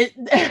 It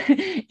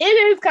it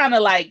is kind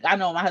of like, I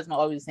know my husband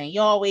always saying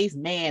you're always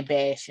man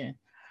bashing,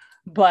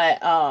 but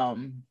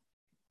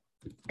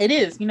it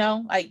is, you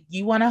know, like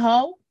you want a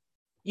hoe,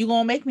 you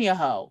gonna make me a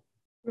hoe,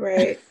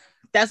 right?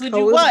 That's what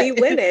you want. Be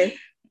winning.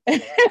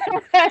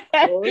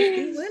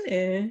 Always be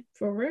winning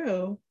for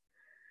real.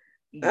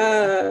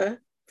 Yeah.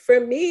 For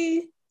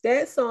me,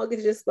 that song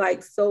is just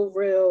like so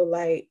real.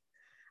 Like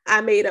I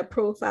made a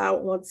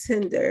profile on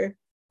Tinder,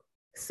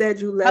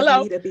 said you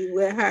left me to be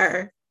with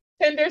her.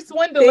 Tinder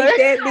swindler. Think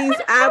that means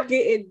I'm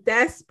getting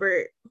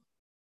desperate.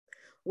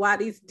 Why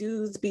these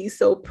dudes be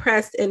so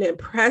pressed and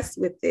impressed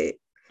with it?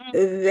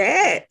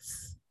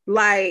 That's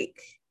like,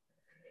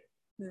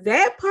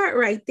 that part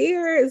right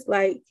there is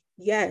like,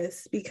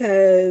 yes,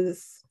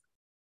 because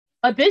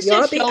y'all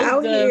be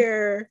out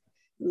here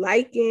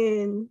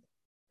liking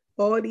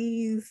all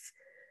these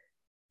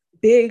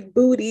big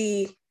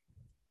booty,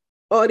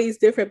 all these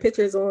different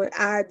pictures on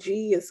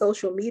IG and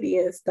social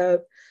media and stuff,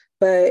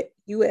 but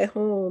you at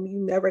home, you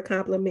never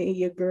compliment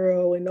your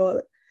girl and all.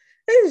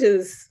 It's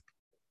just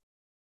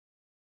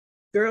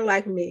Girl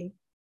Like Me.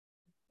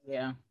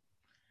 Yeah.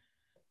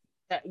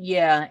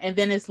 Yeah, and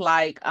then it's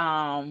like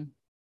y'all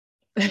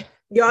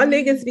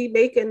niggas be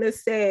making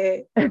us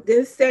sad,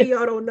 then say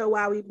y'all don't know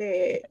why we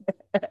mad,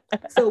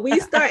 so we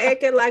start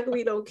acting like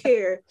we don't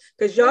care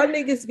because y'all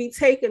niggas be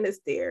taking us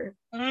there.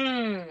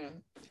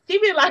 She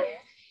be like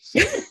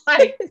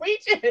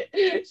preaching.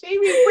 She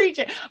be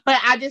preaching. But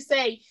I just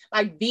say,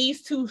 like,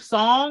 these two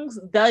songs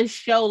does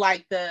show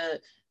like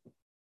the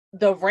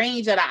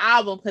range of the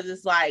album, because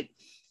it's like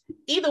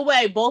either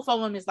way, both of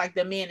them is like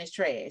the man is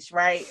trash,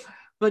 right?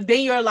 But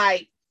then you're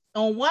like,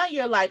 on one,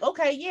 you're like,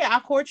 okay, yeah, I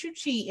caught you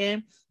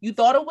cheating. You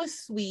thought it was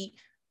sweet.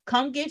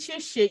 Come get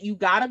your shit. You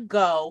gotta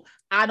go.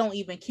 I don't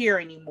even care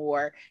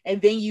anymore. And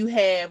then you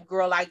have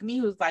Girl Like Me,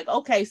 who's like,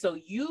 okay, so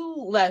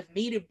you left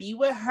me to be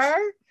with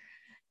her,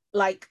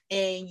 like,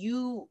 and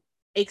you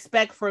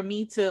expect for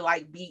me to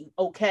like be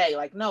okay.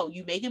 Like, no,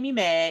 you making me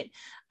mad.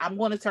 I'm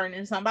going to turn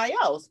into somebody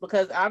else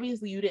because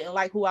obviously you didn't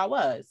like who I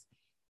was.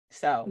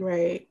 So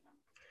right,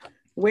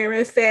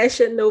 wearing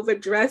Fashion Nova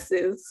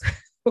dresses.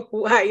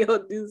 Why y'all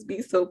dudes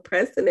be so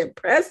pressed and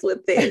impressed with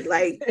it?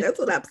 Like, that's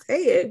what I'm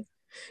saying.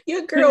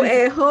 Your girl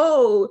at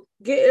Heaux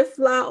getting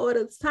fly all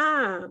the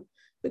time,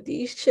 but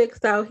these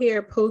chicks out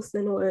here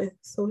posting on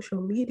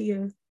social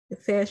media and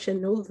Fashion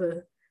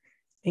Nova,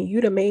 and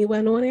you the main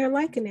one on there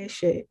liking that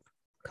shit.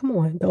 Come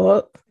on,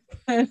 dog.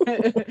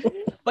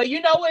 But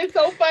you know what's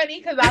so funny?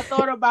 Because I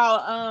thought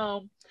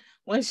about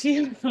when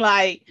she was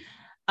like,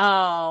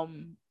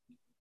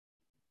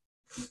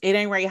 It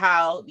ain't right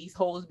how these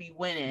hoes be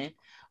winning.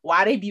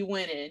 Why they be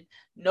winning?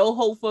 No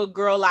hope for a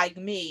girl like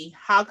me.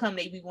 How come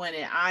they be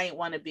winning? I ain't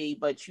want to be,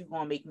 but you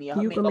gonna make me You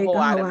make gonna a make hoe a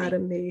out hoe of out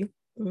of me. me.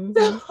 Mm-hmm.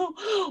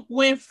 So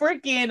when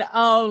freaking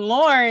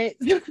Lawrence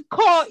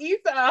called Issa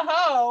a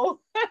hoe,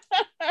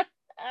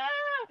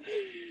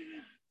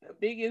 the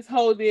biggest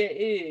hoe there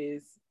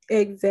is.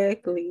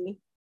 Exactly.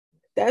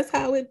 That's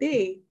how it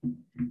be.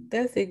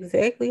 That's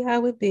exactly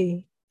how it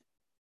be.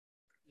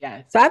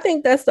 Yes. So I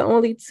think that's the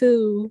only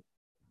two.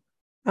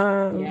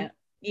 Yeah,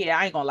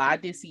 I ain't gonna lie. I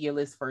did see your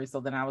list first, so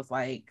then I was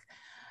like,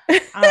 I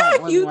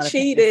don't really want to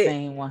pick the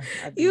same one.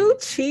 You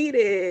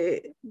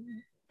cheated.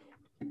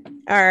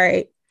 All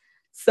right.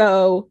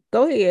 So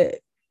go ahead.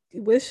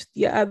 Which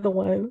your other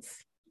ones?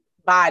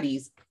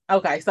 Bodies.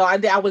 Okay, so I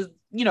was,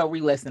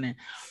 re-listening.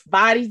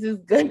 Bodies is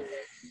good.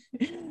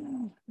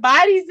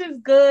 Bodies is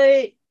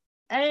good.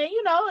 And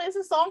it's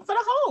a song for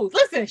the hoes.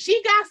 Listen,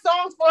 she got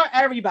songs for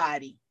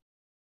everybody.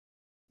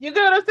 You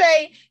get what I'm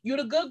saying? You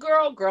the good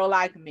girl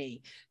like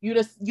me. You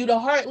the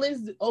heartless.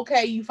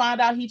 Okay, you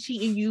find out he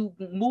cheating. You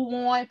move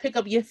on, pick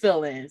up your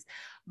feelings.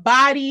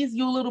 Bodies,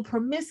 you a little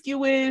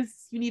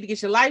promiscuous. You need to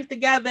get your life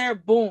together.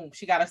 Boom,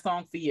 she got a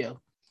song for you.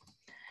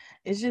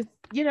 It's just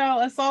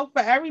a song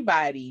for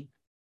everybody.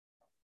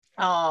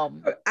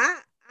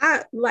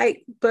 I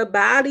like, but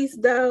bodies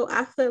though.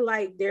 I feel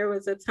like there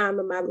was a time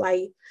in my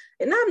life,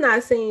 and I'm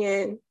not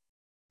saying.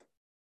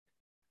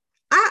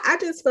 I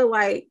just feel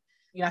like.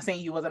 You're not saying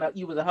you was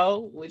a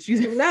hoe, which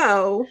you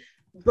no,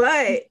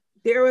 but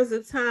there was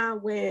a time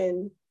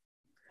when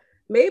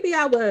maybe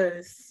I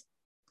was.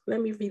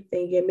 Let me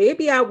rethink it.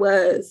 Maybe I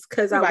was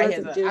because I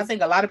wasn't I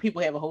think a lot of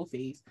people have a hoe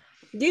phase.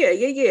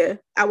 Yeah.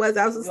 I was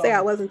gonna say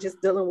I wasn't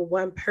just dealing with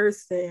one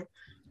person,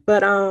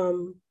 but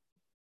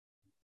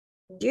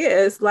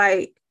yeah, it's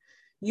like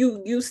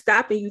you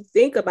stop and you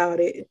think about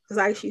it. It's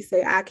like she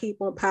said, I keep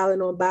on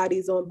piling on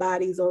bodies, on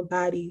bodies, on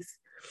bodies.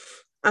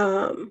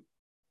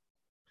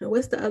 And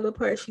what's the other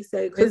part she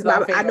said? Because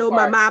I know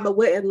my mama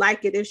wouldn't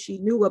like it if she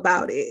knew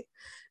about it.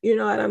 You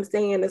know what I'm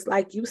saying? It's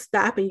like you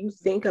stop and you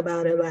think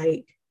about it.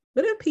 Like,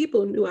 what if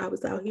people knew I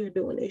was out here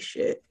doing this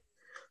shit?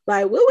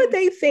 Like, what would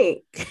they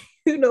think?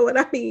 You know what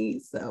I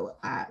mean? So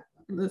I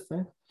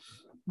listen.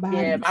 Bodies.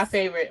 Yeah, my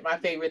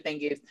favorite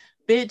thing is,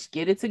 bitch,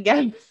 get it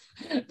together.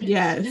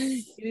 Yes,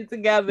 get it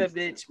together,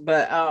 bitch.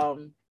 But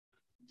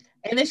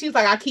and then she's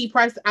like, I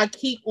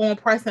keep on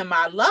pressing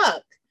my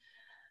luck.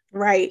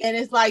 Right. And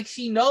it's like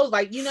she knows,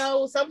 like,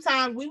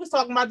 sometimes we was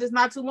talking about this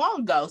not too long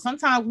ago.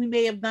 Sometimes we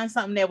may have done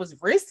something that was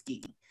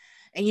risky.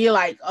 And you're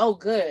like, oh,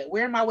 good.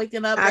 Where am I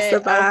waking up at?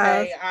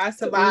 Survived. Okay, I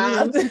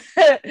survived.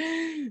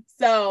 Mm-hmm.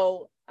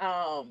 So,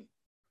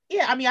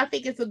 yeah, I mean, I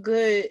think it's a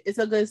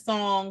good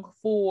song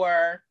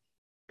for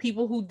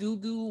people who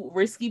do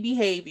risky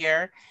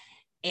behavior.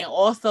 And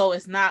also,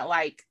 it's not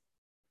like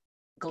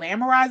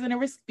glamorizing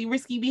the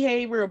risky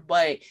behavior,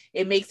 but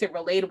it makes it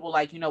relatable.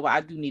 Like, I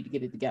do need to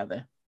get it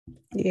together.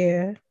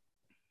 Yeah.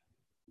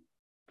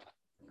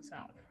 So,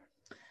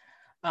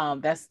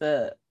 that's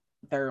the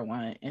third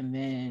one, and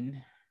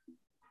then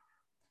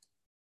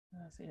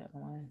let's see that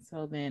one.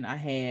 So then I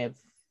have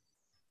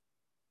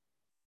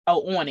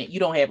On It. You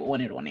don't have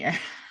On It on there.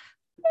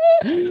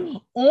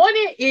 On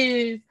It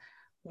is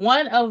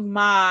one of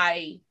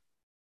my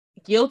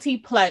guilty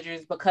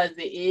pleasures because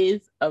it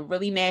is a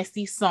really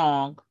nasty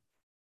song.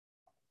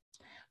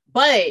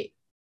 But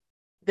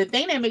the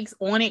thing that makes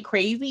On It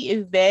crazy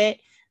is that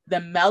the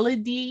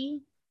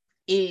melody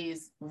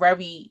is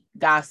very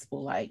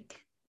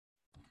gospel-like.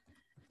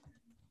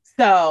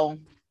 So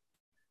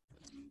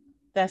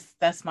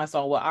that's my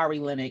song with Ari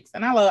Lennox,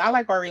 and I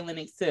like Ari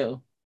Lennox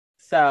too.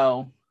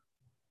 So,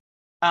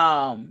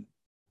 On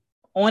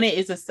It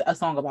is a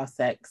song about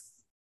sex.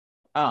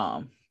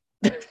 I'm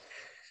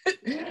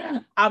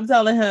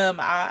telling him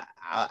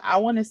I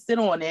want to sit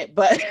on it,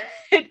 but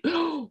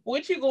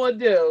what you gonna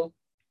do?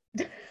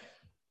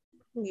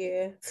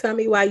 Yeah, tell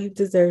me why you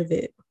deserve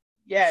it.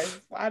 Yes,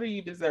 why do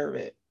you deserve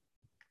it?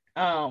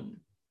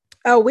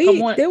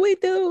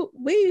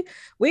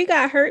 We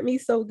got Hurt Me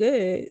So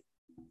Good.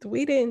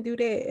 We didn't do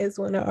that as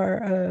one of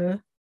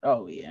our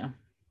oh yeah,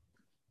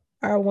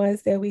 our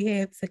ones that we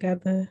had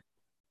together.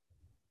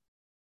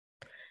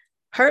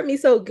 Hurt Me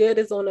So Good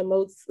is on a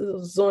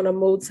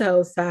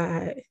motel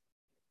side,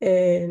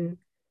 and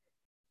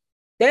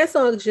that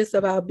song is just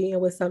about being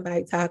with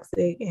somebody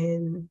toxic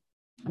and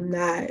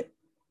not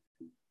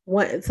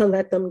wanting to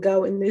let them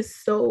go. And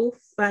it's so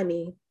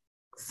funny.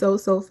 So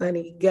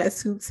funny.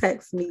 Guess who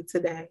texted me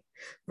today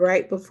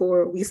right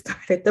before we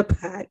started the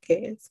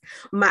podcast?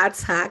 My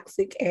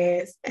toxic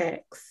ass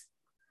ex.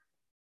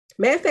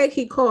 Matter of fact,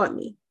 he called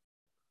me.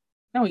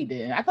 No, he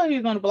didn't. I thought he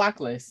was on the block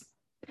list.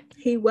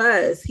 He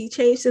was. He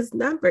changed his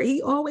number.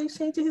 He always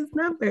changes his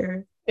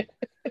number.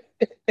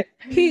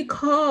 He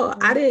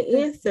called. I didn't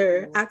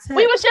answer.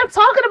 We were just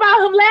talking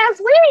about him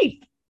last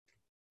week.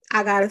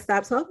 I gotta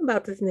stop talking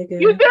about this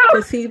nigga. You do?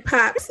 Because he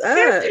pops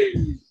up.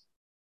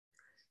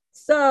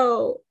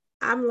 So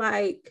I'm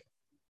like,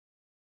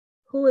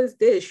 who is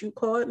this? You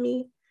called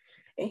me?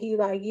 And he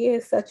like, yeah,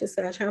 such and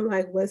such. I'm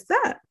like, what's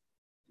up?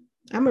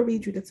 I'm gonna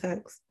read you the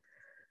text.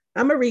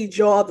 I'm gonna read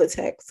y'all the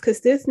text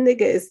because this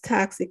nigga is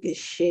toxic as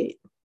shit.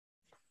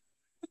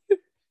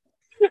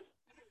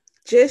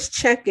 Just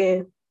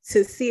checking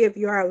to see if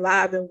you're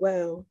alive and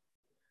well.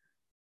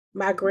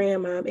 My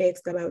grandma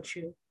asked about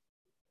you.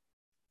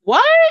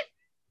 What?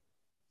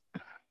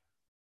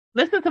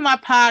 Listen to my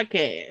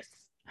podcast.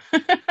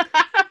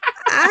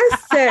 I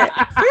said,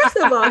 first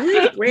of all,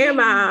 his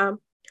grandma,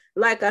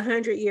 like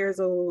 100 years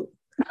old.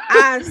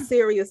 I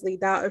seriously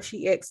doubt if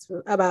she asked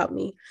about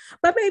me,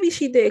 but maybe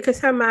she did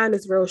because her mind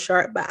is real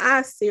sharp. But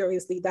I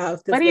seriously doubt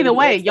if this. But either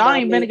way, y'all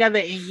ain't been together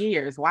in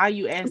years. Why are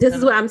you asking? This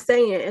is what I'm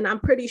saying, and I'm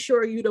pretty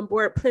sure you done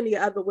brought plenty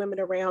of other women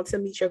around to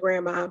meet your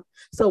grandma.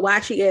 So why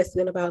she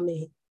asking about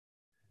me?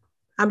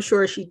 I'm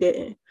sure she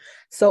didn't.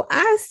 So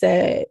I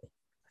said,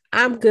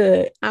 I'm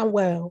good. I'm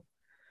well.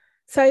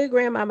 Tell your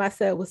grandma I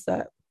said what's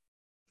up.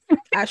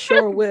 I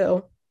sure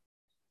will.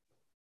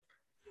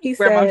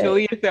 Grandma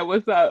Julia said,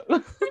 what's up?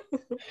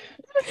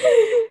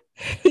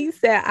 He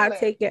said, I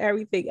take it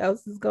everything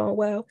else is going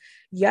well.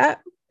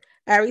 Yep.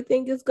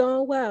 Everything is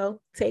going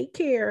well. Take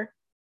care.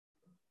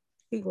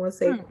 He gonna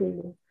say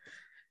cool.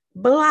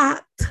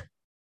 Blocked.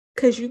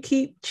 Because you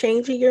keep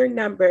changing your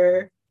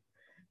number.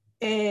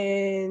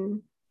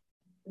 And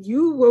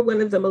you were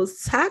one of the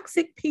most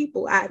toxic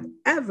people I've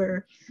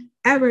ever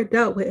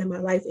dealt with in my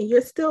life. And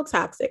you're still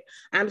toxic.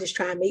 I'm just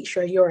trying to make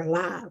sure you're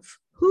alive.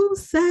 Who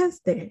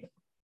says that?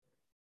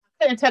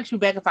 I couldn't text you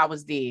back if I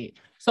was dead.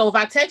 So if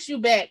I text you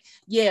back,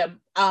 yeah,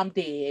 I'm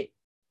dead.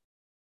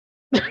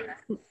 Like,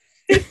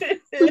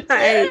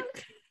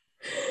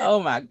 oh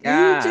my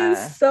God. You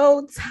just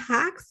so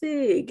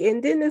toxic.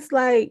 And then it's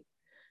like,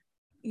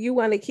 you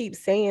want to keep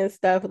saying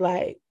stuff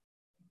like,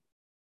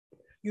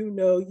 you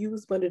know, you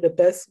was one of the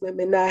best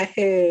women I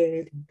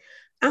had.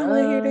 I don't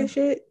want to hear that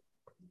shit.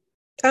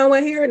 I don't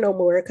want to hear it no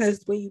more.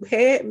 Because when you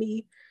had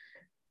me,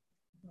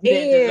 you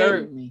didn't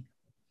deserve me.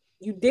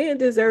 You didn't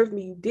deserve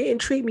me. You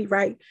didn't treat me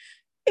right.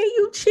 And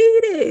you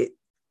cheated.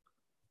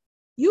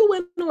 You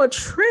went on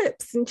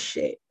trips and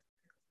shit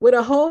with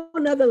a whole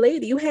nother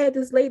lady. You had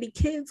this lady,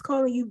 kids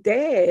calling you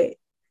dad.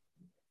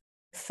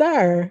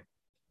 Sir,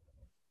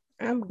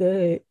 I'm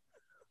good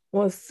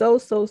on so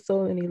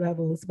many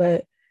levels.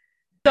 But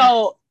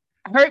so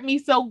hurt me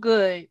so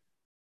good.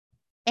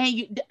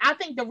 And I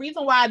think the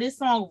reason why this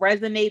song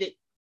resonated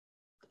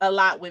a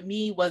lot with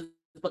me was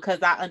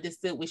because I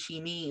understood what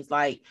she means.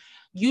 Like,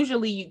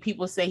 usually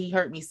people say he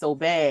hurt me so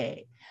bad,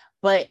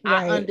 but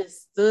right. I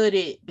understood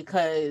it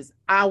because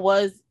I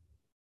was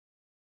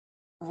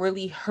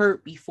really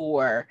hurt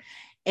before.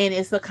 And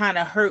it's a kind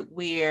of hurt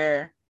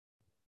where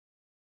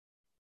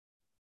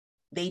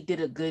they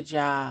did a good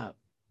job.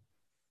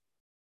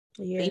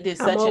 Yeah,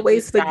 I'm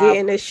always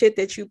forgetting the shit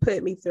that you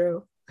put me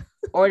through.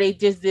 Or they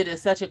just did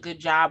such a good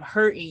job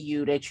hurting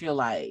you that you're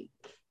like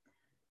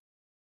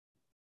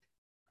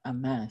a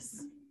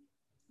mess.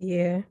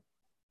 Yeah.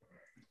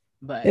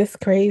 But it's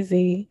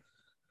crazy.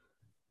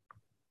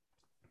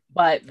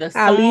 But the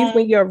song, I leave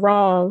when you're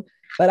wrong,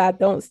 but I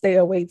don't stay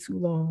away too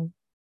long.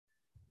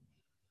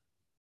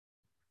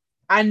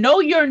 I know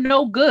you're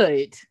no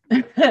good,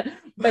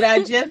 but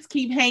I just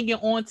keep hanging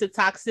on to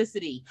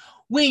toxicity.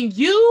 When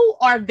you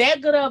are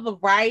that good of a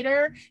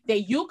writer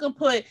that you can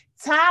put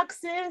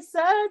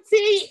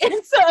toxicity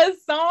into a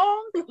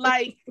song,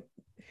 like,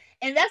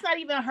 and that's not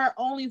even her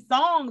only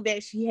song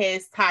that she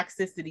has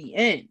toxicity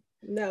in.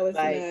 No, it's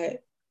like, not.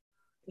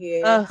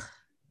 Yeah.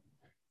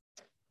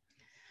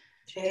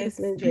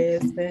 Jasmine.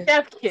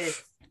 Chef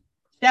Kiss.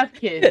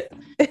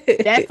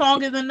 That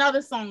song is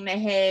another song that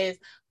has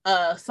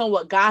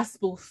somewhat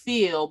gospel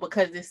feel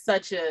because it's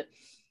such a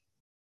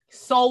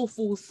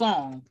soulful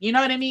song. You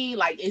know what I mean?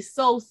 Like, it's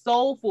so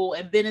soulful,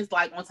 and then it's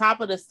like on top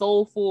of the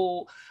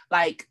soulful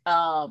like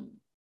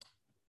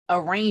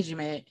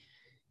arrangement,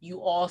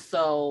 you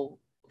also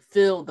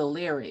feel the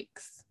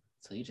lyrics.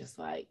 So you just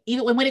like,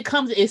 even when it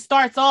comes, it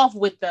starts off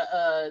with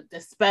the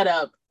sped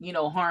up,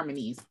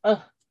 harmonies.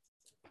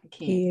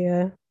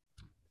 Yeah.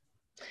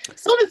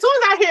 So as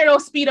soon as I hear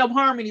those speed up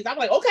harmonies, I'm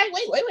like, okay,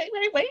 wait.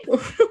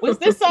 What's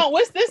this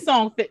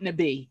song fitting to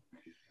be?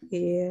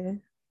 Yeah.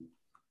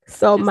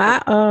 So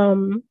my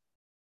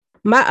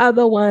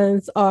other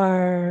ones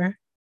are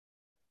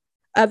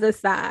Other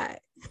Side.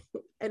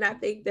 And I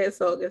think that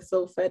song is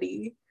so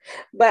funny.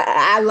 But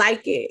I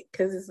like it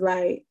because it's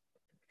like,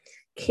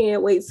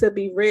 can't wait to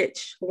be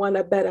rich, want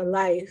a better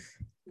life.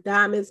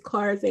 Diamonds,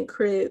 cars, and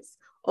cribs,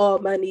 all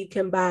money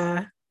can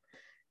buy.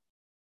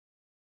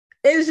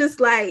 It's just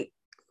like,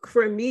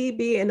 for me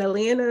being in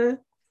Atlanta.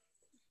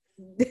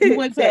 You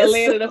went to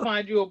Atlanta to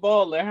find you a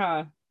baller,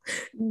 huh?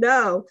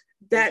 No,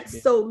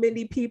 that's so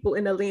many people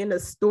in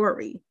Atlanta's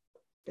story,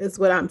 is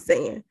what I'm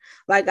saying.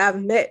 Like,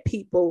 I've met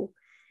people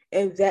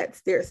and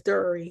that's their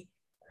story.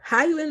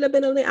 How you end up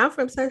in Atlanta? I'm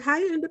from South. How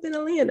you end up in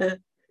Atlanta?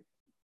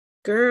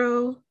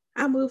 Girl,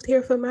 I moved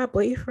here for my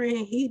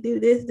boyfriend. He do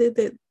this.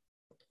 The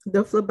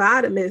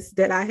phlebotomist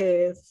that I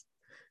have,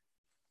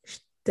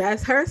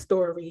 that's her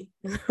story.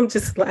 I'm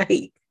just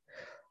like,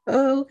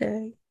 oh,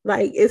 okay.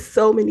 Like, it's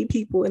so many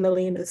people in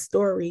Atlanta's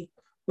story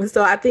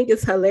So I think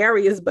it's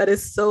hilarious, but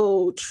it's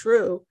so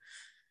true.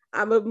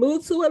 I'm going to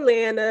move to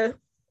Atlanta.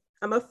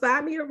 I'm going to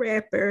find me a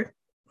rapper.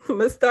 I'm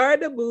going to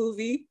start a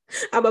movie.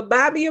 I'm going to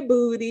buy me a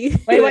booty.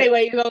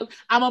 Wait.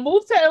 I'm going to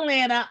move to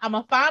Atlanta. I'm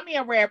going to find me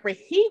a rapper.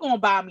 He going to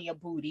buy me a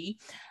booty.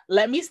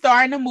 Let me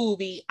star in a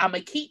movie. I'm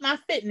going to keep my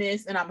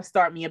fitness and I'm going to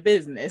start me a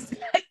business.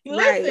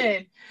 Listen.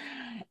 Right.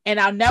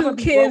 And I'll never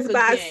be kids broke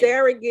by again.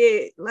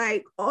 surrogate.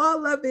 Like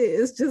all of it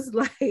is just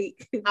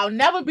like. I'll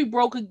never be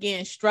broke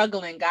again,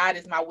 struggling. God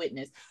is my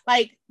witness.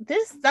 Like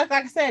this, like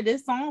I said,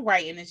 this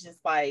songwriting is just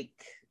like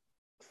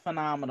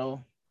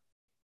phenomenal.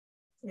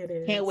 It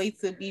is. Can't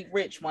wait to be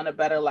rich, want a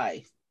better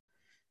life.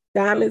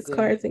 Diamonds,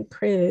 cars, and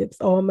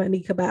cribs, all money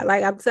can buy.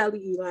 Like I'm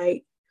telling you,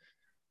 like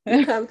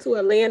you come to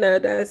Atlanta,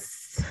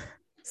 that's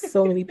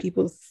so many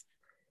people's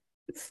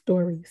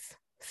stories.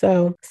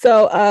 So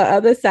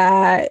other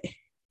side,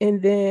 and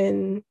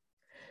then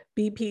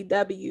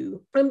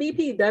BPW. And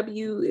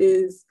BPW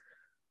is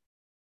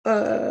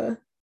I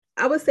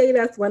would say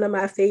that's one of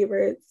my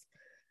favorites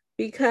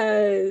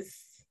because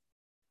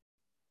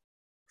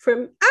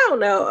I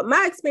don't know,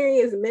 my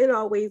experience, men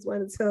always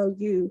want to tell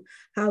you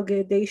how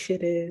good they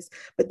shit is,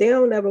 but they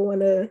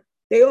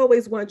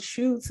always want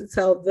you to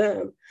tell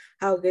them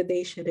how good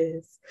they shit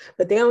is,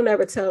 but they don't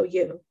ever tell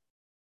you.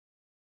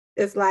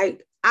 It's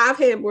like, I've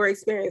had more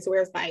experience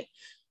where it's like,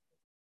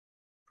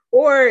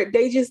 or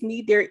they just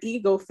need their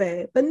ego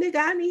fed, but nigga,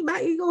 I need my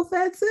ego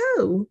fed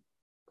too.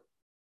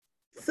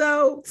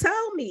 So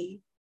tell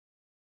me,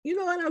 you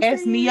know what I'm saying?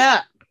 Ask me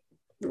up.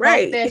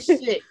 Right. That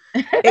shit.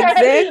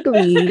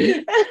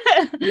 Exactly.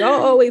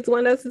 Y'all always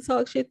want us to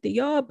talk shit to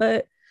y'all,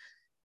 but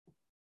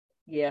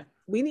yeah,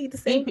 we need the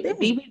same thing.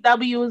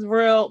 BBW is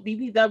real.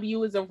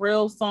 BBW is a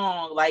real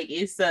song. Like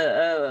it's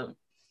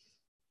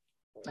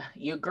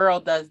your girl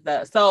does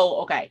that.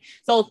 So okay.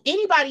 So if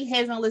anybody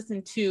hasn't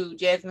listened to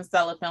Jasmine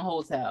Sullivan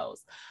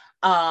Hotels,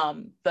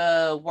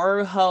 the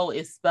word hoe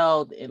is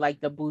spelled like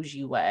the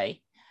bougie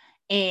way,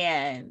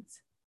 and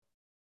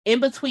in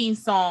between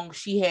songs,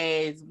 she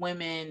has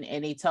women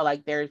and they tell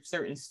like their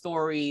certain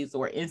stories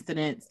or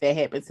incidents that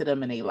happened to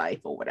them in their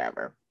life or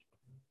whatever.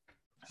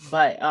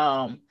 But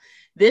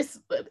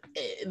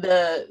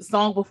the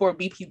song before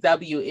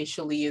BPW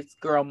initially is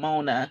Girl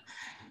Mona,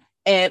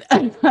 and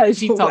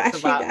she talks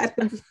about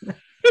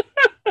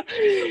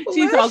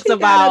she talks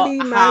about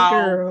how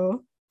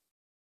girl.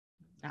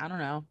 I don't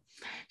know.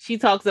 She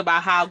talks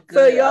about how good.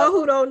 So y'all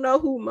who don't know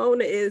who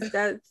Mona is,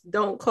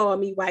 don't call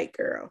me white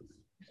girl.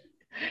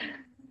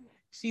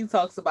 She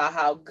talks about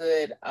how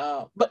good,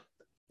 but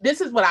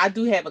this is what I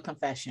do have a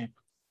confession.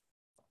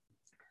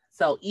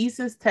 So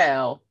Issa's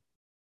Tell,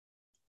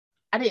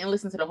 I didn't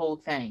listen to the whole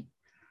thing.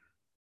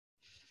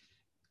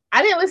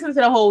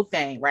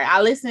 Right?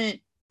 I listened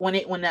when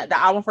the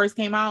album first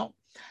came out.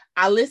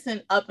 I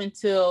listened up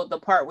until the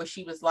part where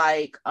she was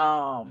like,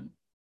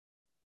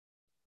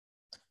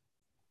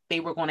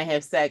 they were going to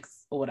have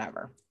sex or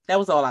whatever. That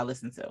was all I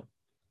listened to.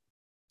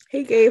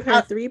 He gave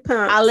her 3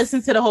 pumps. I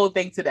listened to the whole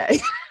thing today.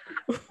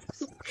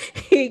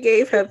 He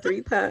gave her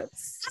 3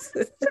 pumps.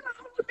 Today,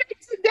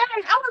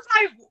 I was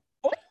like,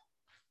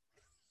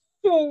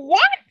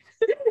 what?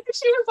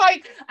 She was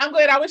like, I'm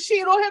glad I was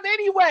cheating on him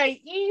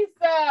anyway.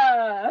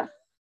 Issa.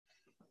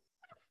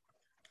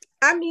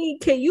 I mean,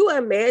 can you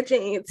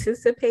imagine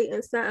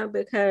anticipating something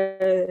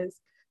because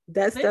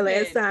that's the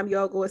last time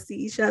y'all go see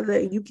each other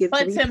and you get.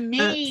 But to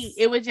me,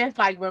 it was just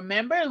like,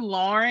 remember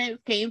Lawrence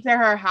came to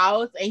her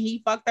house and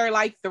he fucked her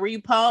like 3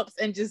 pumps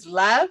and just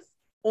left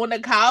on the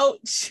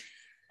couch.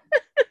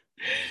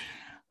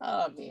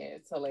 Oh man,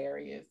 it's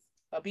hilarious.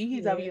 But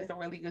BPW is a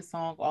really good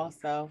song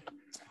also.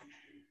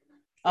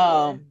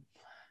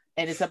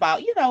 And it's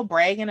about,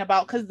 bragging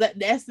about, because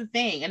that's the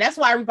thing. And that's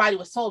why everybody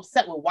was so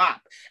upset with WAP.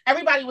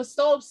 Everybody was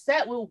so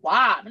upset with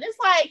WAP. And it's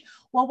like,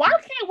 well, why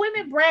can't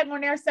women brag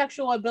on their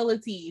sexual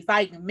abilities?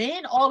 Like,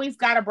 men always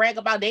got to brag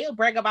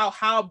about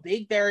how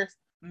big their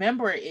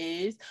member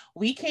is.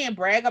 We can't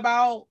brag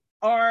about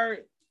our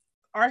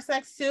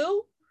sex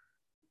too.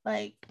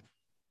 Like,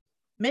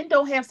 men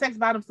don't have sex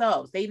by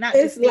themselves. They not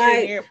it's just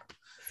like there.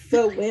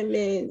 For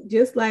women,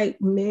 just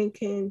like men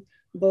can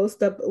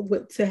boast up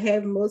to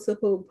have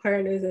multiple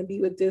partners and be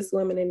with this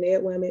woman and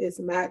that woman is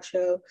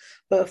macho,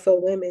 but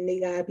for women they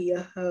gotta be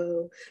a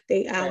hoe.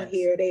 They out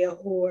here, they a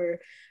whore.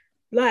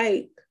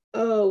 Like,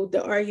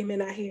 the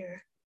argument I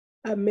hear,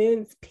 a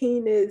men's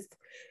penis,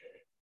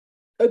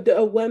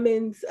 a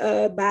woman's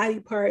body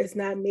part is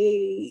not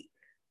made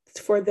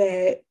for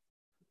that.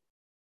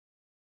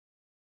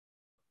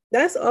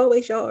 That's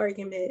always your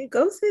argument.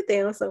 Go sit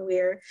down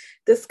somewhere.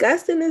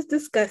 Disgusting is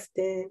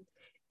disgusting.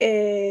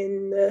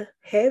 And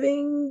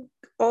having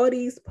all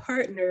these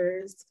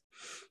partners,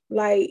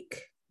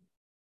 like,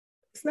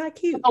 it's not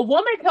cute. A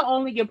woman can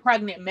only get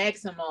pregnant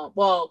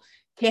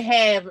can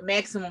have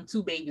maximum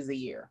 2 babies a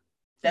year.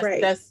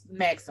 That's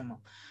maximum.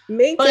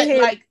 Men can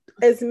have like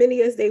as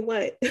many as they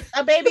want.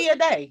 A baby a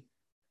day.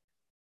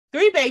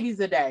 3 babies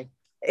a day.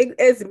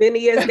 As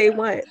many as they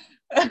want.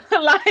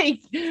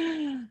 Like,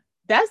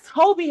 that's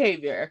whole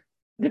behavior.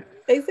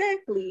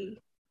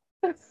 Exactly.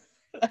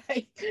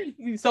 Like,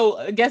 so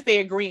I guess they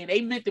agreeing.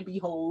 They meant to be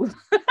hoes.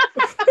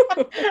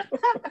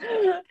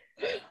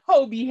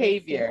 Whole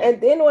behavior.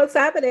 And then on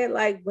top of that,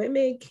 like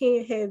women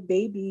can't have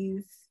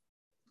babies.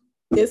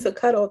 It's a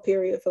cutoff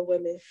period for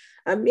women.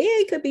 A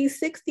man could be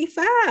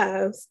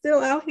 65, still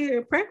out here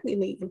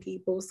impregnating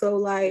people. So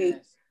like,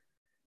 yes.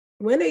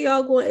 When are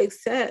y'all going to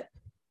accept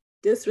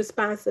this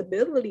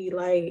responsibility?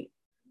 Like,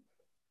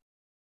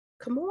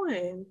 come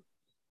on.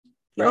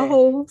 Y'all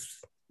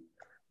hoes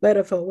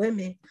better for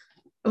women.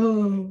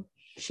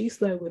 She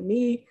slept with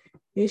me.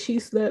 And she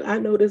slept, I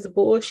know this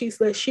boy, she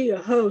slept, she a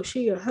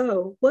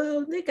hoe.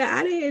 Well, nigga,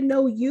 I didn't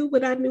know you,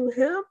 but I knew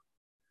him.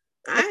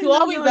 You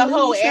always the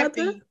hoe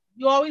after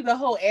you always the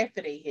hoe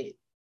after they hit.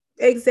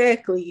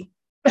 Exactly.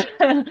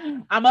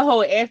 I'm a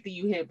hoe after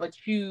you hit, but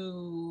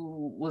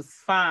you was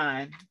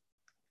fine.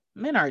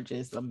 Men are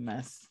just a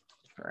mess.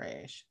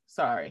 Trash.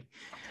 Sorry.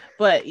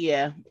 But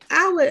yeah.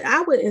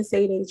 I wouldn't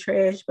say they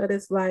trash, but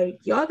it's like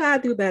y'all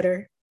gotta do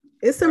better.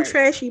 It's some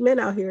trashy men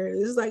out here.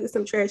 It's like it's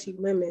some trashy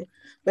women,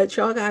 but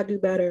y'all gotta do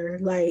better.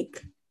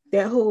 Like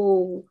that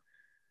whole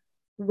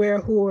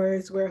we're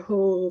whores, we're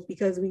hoes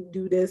because we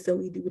do this and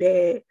we do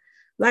that.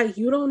 Like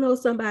you don't know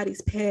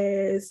somebody's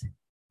past.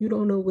 You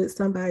don't know what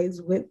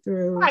somebody's went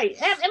through. Right.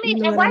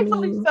 And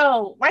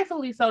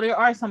rightfully so, there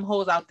are some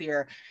hoes out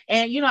there.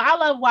 And, I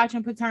love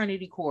watching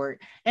Paternity Court.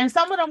 And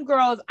some of them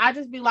girls, I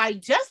just be like,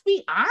 just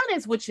be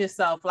honest with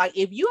yourself. Like,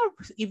 if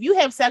you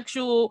have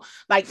sexual,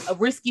 like a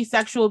risky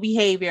sexual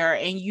behavior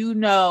and you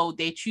know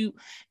that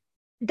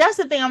that's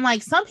the thing. I'm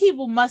like, some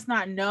people must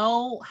not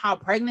know how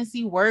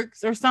pregnancy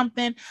works or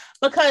something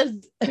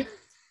because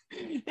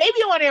they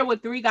be on there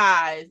with 3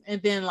 guys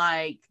and then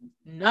like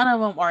none of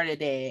them are the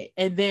dad.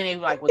 And then they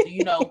be like, well, do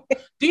you know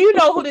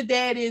who the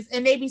dad is?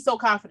 And they be so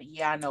confident.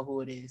 Yeah, I know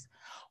who it is.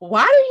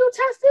 Why do you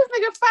test this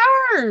nigga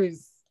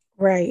first?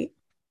 Right.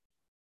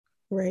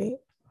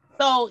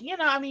 So,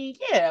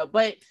 yeah,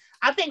 but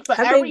I think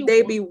think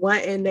they be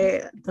wanting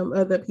them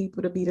other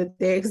people to be the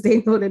dad because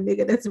they know the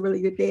nigga that's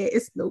really the dad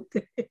is no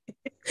good.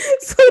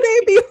 So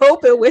they be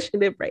hoping,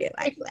 wishing and praying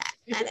like,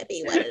 let it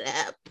be one of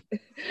them.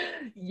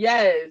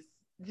 Yes.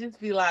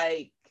 Just be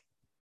like,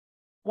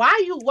 why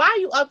are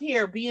you up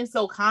here being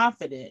so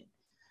confident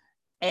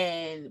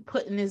and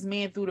putting this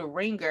man through the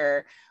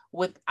ringer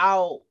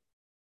without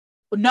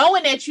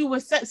knowing that you were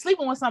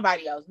sleeping with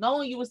somebody else,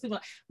 knowing you were sleeping.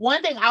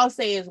 One thing I'll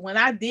say is when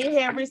I did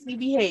have risky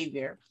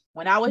behavior,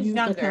 when I was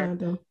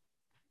younger,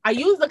 I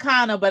used the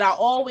condom, but I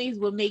always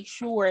would make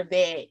sure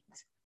that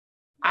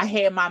I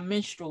had my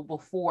menstrual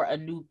before a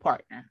new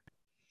partner.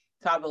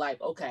 So I'd be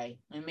like, okay,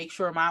 and make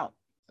sure my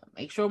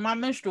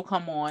menstrual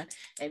come on,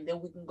 and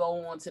then we can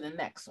go on to the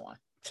next one.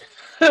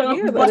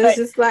 Yeah, but it's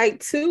just like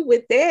too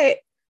with that,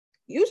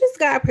 you just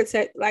gotta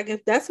protect. Like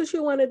if that's what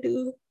you want to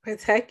do,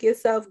 protect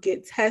yourself,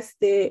 get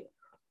tested,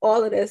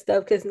 all of that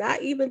stuff. Because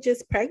not even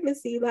just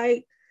pregnancy,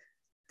 like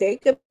they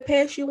could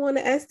pass you on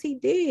the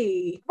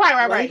STD.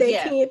 Right. They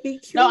can't be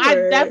cured. No, I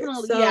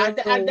definitely, I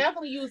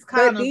definitely use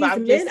condoms. But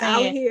these men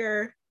out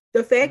here,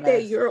 the fact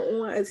that you're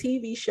on a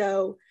TV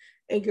show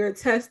and you're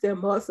testing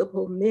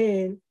multiple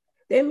men,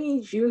 that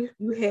means you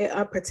had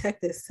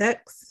unprotected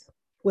sex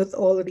with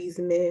all of these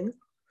men.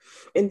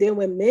 And then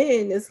with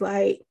men, it's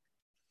like,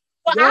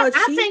 well,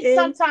 I think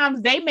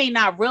sometimes they may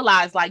not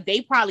realize, like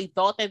they probably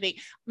thought that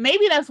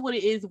maybe that's what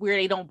it is where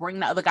they don't bring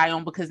the other guy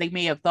on because they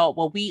may have thought,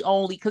 well,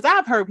 because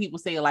I've heard people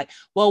say like,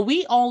 well,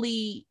 we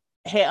only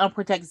had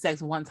unprotected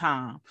sex one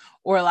time,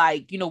 or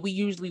like, we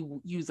usually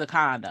use a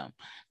condom.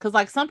 Because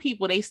like some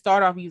people, they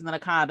start off using a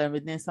condom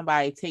and then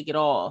somebody take it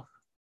off.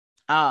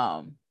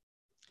 But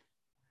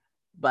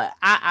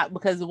I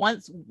because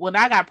when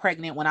I got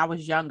pregnant when I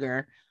was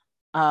younger,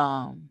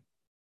 I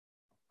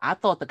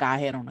thought the guy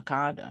had on a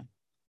condom.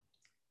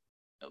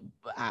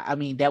 I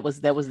mean, that was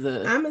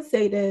the. I'm gonna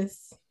say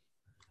this: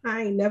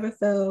 I ain't never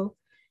fell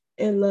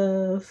in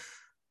love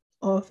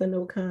off of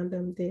no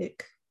condom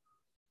dick,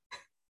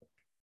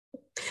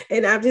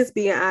 and I'm just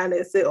being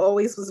honest. It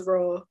always was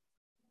raw.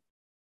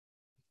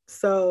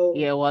 So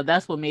yeah, well,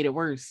 that's what made it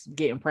worse.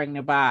 Getting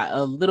pregnant by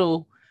a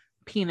little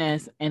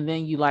penis, and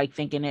then you like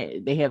thinking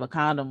that they have a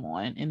condom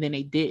on, and then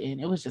they didn't.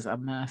 It was just a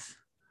mess.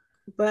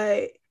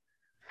 But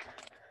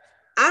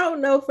I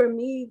don't know. For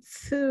me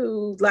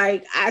too,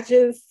 like I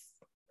just.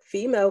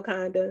 Female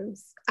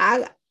condoms.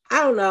 I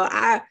don't know.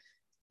 I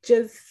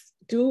just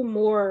do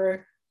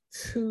more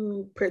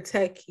to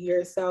protect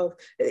yourself.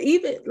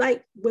 Even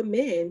like with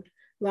men,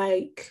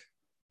 like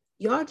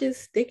y'all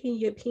just sticking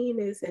your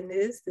penis and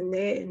this and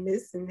that and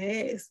this and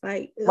that. It's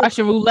like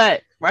Russian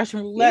roulette.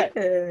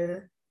 Yeah.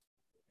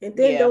 And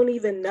then don't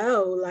even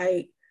know.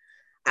 Like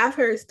I've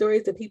heard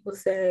stories of people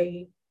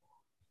say,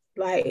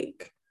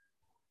 like,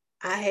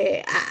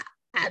 I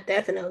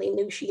definitely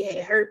knew she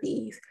had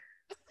herpes.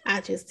 I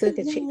just took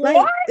a check.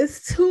 Like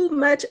it's too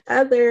much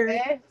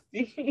other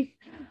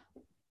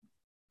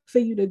for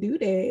you to do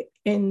that.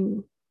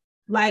 And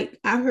like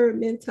I heard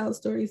men tell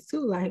stories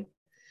too, like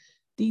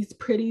these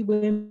pretty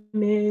women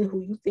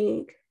who you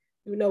think,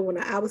 on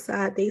the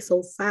outside they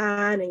so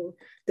fine and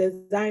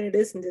designer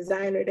this and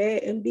designer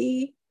that, and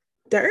be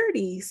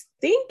dirty,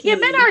 stinky. Yeah,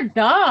 men are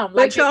dumb. But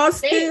like y'all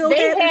still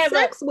having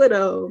sex with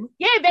them.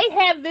 Yeah, they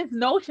have this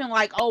notion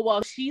like, oh,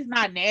 well, she's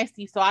not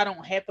nasty, so I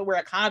don't have to wear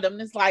a condom.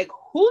 And it's like,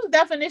 whose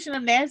definition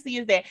of nasty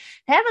is that?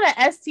 Having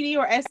an STD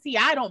or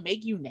STI don't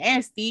make you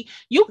nasty.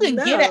 You can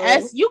get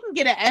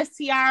an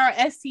STI or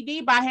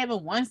STD by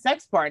having one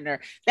sex partner.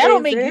 That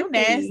don't make you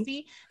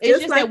nasty. It's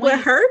just like that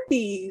with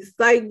herpes,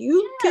 like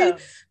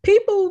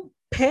people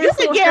pass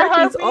on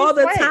herpes all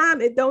the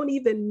time and don't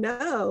even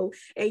know.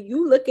 And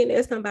you looking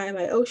at somebody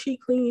like, oh, she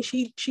clean,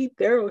 she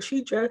thorough,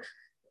 she dressed.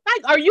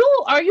 Like, are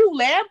you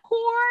LabCorp?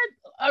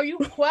 Are you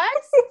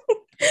Quest?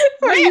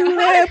 Are you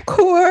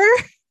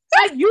LabCorp?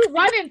 Like, you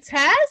running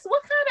tests?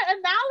 What kind of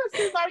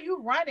analysis are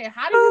you running?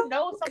 How do you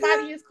know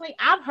somebody is clean?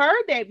 I've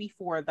heard that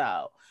before,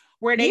 though.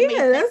 Where they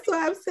that's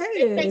what I'm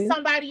saying. They think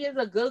somebody is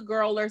a good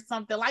girl or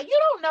something. Like, you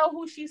don't know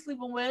who she's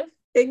sleeping with.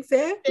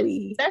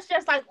 Exactly. That's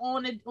just like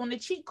on the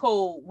cheat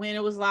code when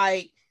it was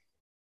like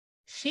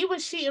she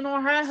was cheating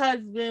on her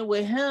husband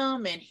with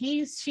him and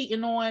he's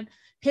cheating on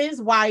his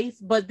wife,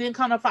 but then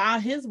come to find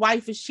out his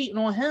wife is cheating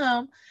on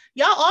him.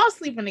 Y'all all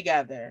sleeping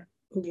together.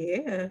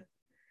 Yeah.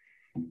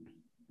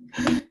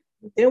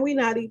 Then we're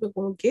not even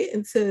gonna get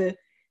into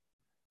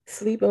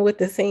sleeping with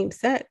the same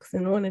sex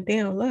and on a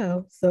down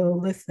low. So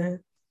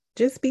listen,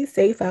 just be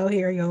safe out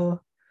here,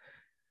 y'all.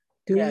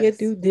 Do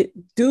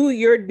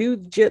your due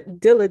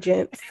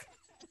diligence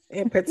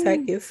and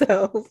protect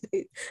yourself.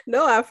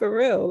 No, I for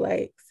real,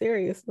 like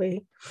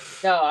seriously.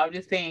 No, I'm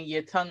just saying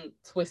your tongue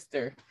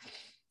twister.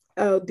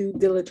 Oh, due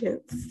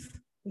diligence.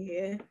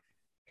 Yeah.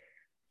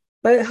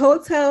 But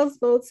hotels,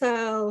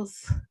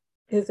 motels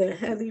is a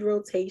heavy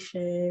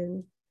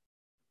rotation.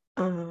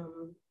 I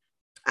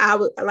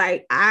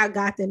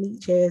got to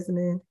meet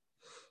Jasmine.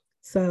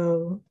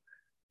 So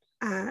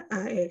I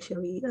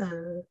actually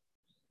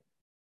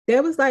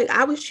that was like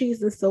I was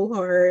cheesing so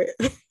hard.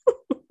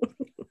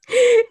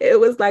 It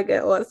was like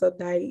an awesome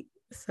night.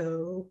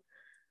 So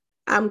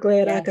I'm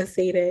glad I could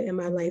say that in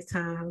my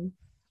lifetime.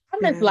 I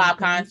miss live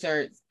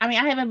concerts. I mean,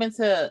 I haven't been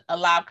to a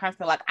live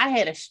concert. Like, I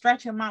had a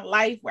stretch in my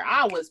life where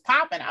I was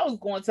popping. I was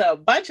going to a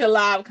bunch of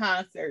live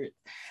concerts.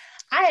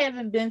 I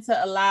haven't been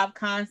to a live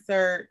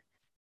concert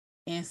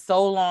in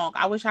so long.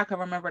 I wish I could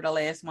remember the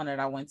last one that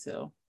I went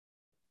to.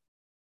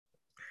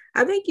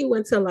 I think you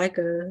went to like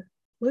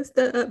what's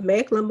the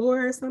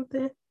Macklemore or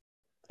something?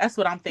 That's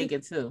what I'm thinking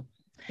too.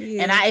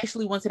 Yeah. And I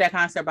actually went to that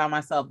concert by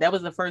myself. That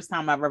was the first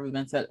and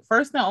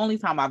only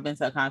time I've been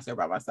to a concert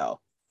by myself.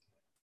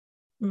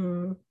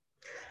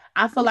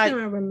 I feel like I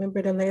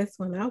remember the last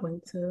one I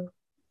went to.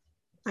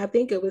 I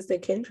think it was the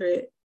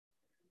Kendrick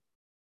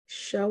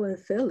show in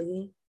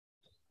Philly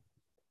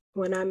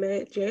when I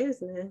met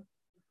Jasmine.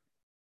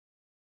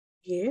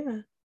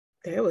 Yeah,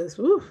 that was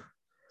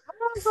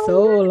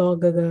so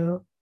long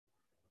ago.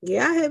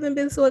 Yeah, I haven't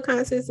been to a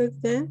concert since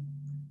then.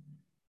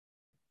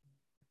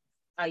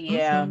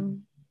 Yeah. Mm-hmm.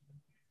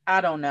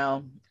 I don't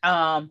know.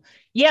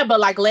 Yeah, but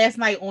like last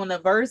night on the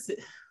Versus,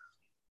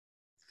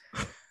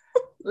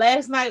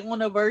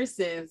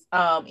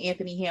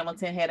 Anthony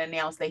Hamilton had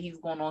announced that he's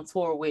going on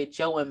tour with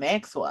Joe and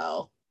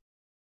Maxwell.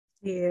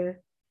 Yeah.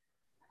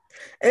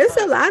 It's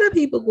a lot of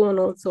people going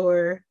on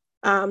tour.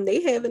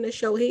 They having a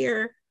show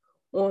here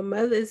on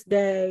Mother's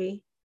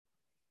Day.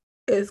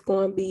 It's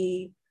going to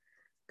be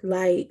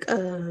like,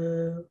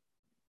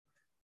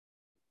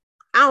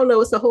 I don't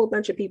know, it's a whole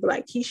bunch of people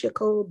like Keisha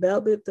Cole,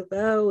 Velvet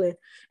DeVoe,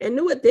 and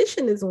New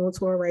Edition is on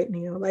tour right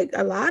now. Like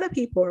a lot of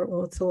people are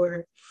on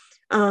tour.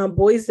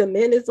 Boys and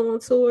Men is on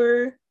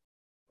tour.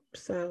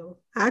 So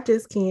I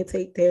just can't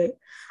take that.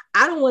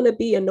 I don't want to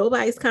be in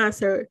nobody's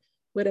concert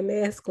with a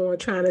mask on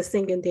trying to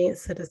sing and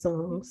dance to the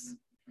songs.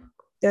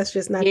 That's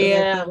just not the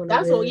life I want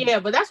to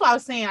live. But that's what I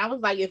was saying. I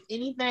was like, if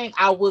anything,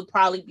 I would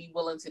probably be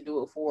willing to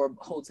do it for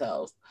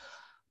hotels.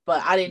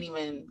 But I didn't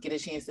even get a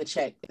chance to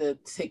check the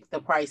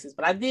prices.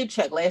 But I did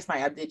check last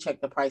night. I did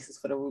check the prices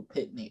for the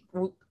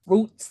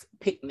Roots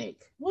picnic.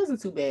 It wasn't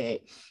too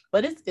bad,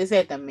 but it's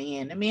at the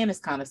Man. The Man is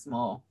kind of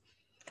small.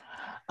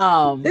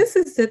 This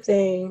is the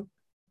thing.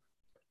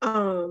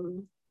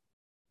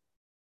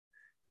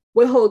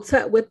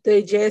 With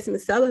the Jasmine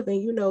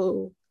Sullivan, you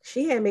know,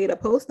 she had made a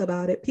post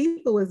about it.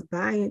 People was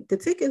buying the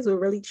tickets were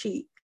really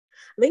cheap.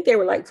 I think they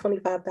were like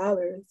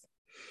 $25,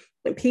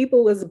 and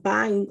people was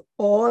buying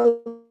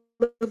all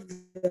of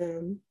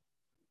them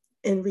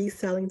and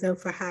reselling them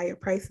for higher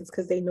prices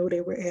because they know they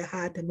were at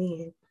high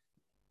demand.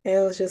 And it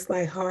was just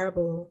like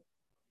horrible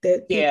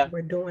that people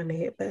were doing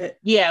that. But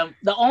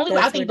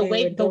I think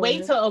the way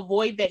to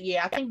avoid that,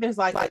 I think there's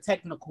like a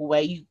technical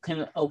way you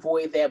can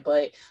avoid that,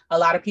 but a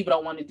lot of people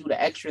don't want to do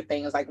the extra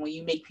things. Like when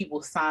you make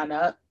people sign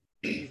up,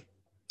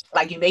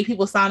 like you make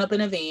people sign up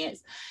in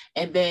advance,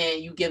 and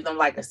then you give them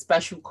like a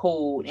special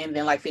code, and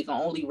then like they can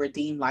only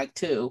redeem like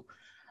two.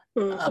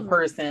 A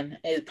person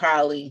is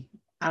probably,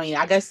 I mean,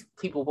 I guess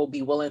people will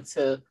be willing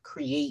to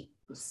create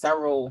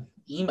several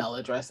email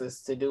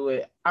addresses to do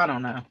it. I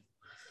don't know.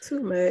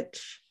 Too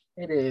much.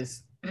 It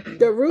is.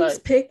 The Roots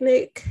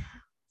picnic,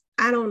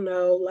 I don't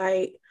know.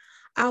 Like,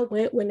 I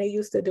went when they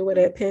used to do it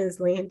at Penn's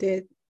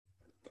Landing.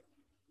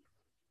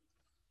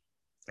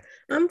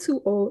 I'm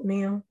too old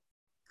now.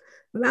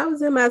 When I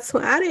was in my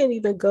I didn't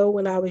even go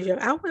when I was young.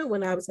 I went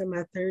when I was in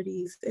my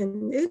 30s,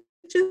 and it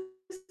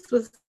just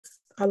was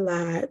a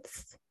lot.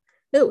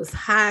 It was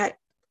hot.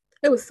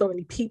 There was so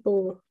many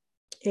people.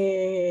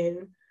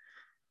 And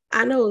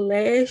I know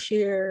last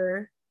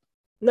year,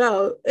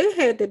 no, it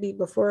had to be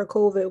before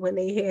COVID when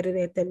they had it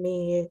at the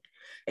Man.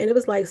 And it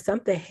was like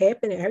something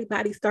happened and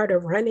everybody started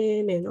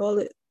running and all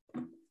it.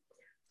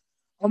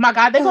 Oh my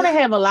God, they're going to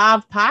have a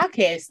live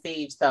podcast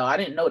stage though. I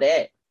didn't know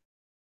that.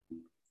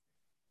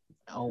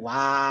 Oh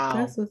wow.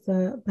 That's what's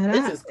up. But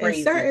this is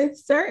crazy.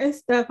 Certain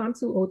stuff I'm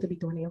too old to be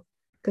doing now.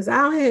 Because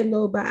I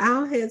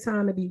don't have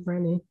time to be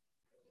running.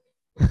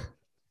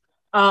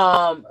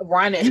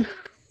 Running.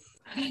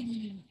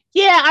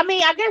 Yeah, I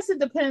mean, I guess it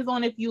depends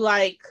on if you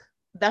like.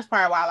 That's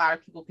probably why a lot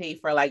of people pay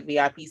for like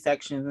VIP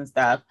sections and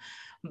stuff.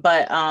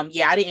 But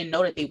yeah, I didn't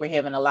know that they were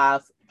having a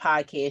live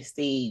podcast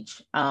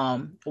stage.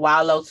 Wilo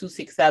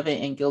 267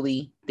 and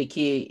Gilly the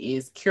Kid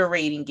is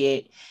curating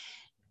it.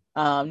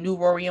 New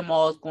Roria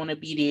Mall is going to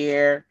be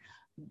there.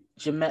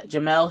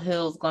 Jamel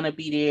Hill's going to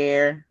be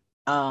there.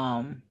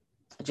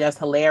 Just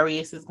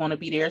Hilarious is going to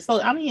be there. So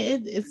I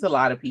mean, it's a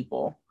lot of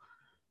people.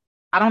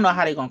 I don't know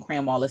how they're gonna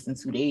cram all this in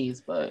 2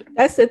 days, but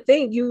that's the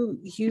thing.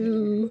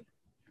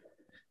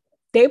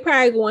 They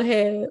probably gonna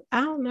have, I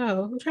don't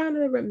know. I'm trying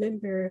to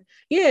remember.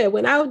 Yeah,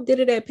 when I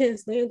did it at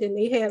Penn's Landing,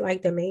 they had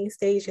like the main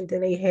stage and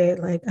then they had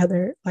like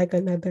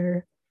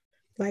another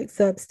like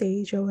sub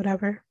stage or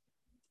whatever.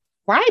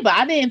 Right, but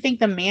I didn't think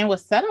the Man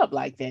was set up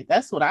like that.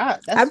 I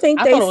think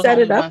I they thought it was set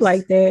only it up once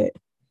like that.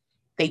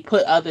 they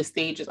put other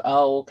stages.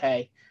 Oh,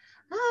 okay.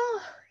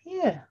 Oh,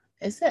 yeah.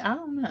 Is it? I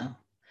don't know.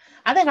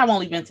 I think I've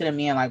only been to the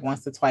Man like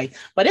once or twice,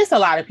 but it's a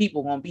lot of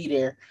people gonna be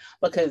there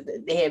because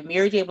they have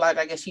Mary J. Blige.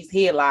 I guess she's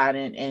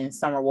headlining, and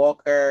Summer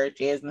Walker,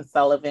 Jasmine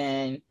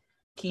Sullivan,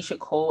 Keisha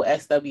Cole,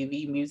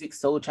 SWV, Music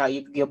Soul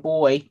Child, your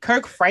boy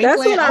Kirk Franklin.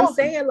 That's what I'm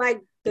saying.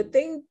 Like the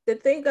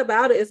thing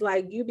about it is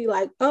like you be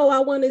like, oh, I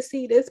want to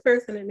see this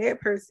person and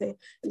that person,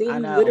 and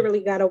then you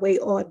literally gotta wait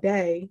all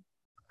day.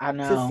 I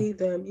know to see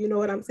them. You know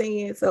what I'm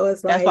saying? So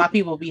it's that's like why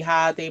people be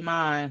high out their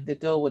mind to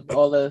deal with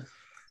all the.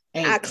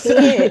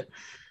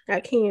 I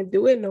can't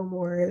do it no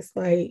more. It's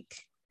like,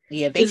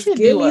 yeah, they should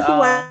give do me who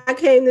I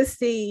came to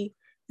see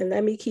and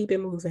let me keep it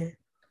moving.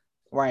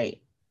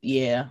 Right.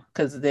 Yeah.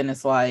 Because then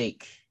it's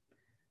like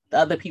the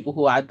other people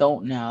who I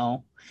don't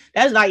know.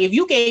 That's like if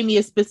you gave me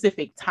a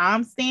specific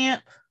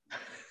timestamp.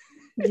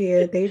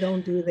 Yeah, they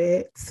don't do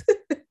that.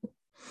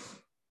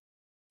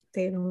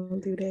 They don't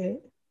do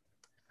that.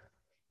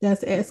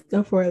 That's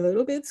asking for a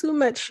little bit too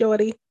much,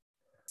 shorty.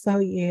 So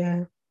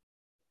yeah.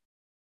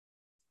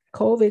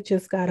 COVID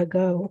just gotta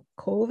go.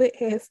 COVID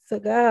has to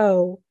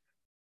go.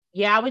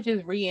 Yeah, I was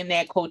just reading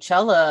that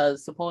Coachella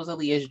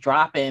supposedly is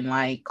dropping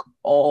like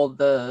all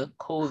the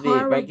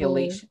COVID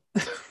regulations.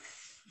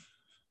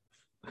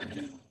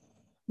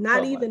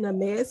 Not even a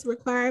mask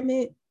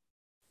requirement.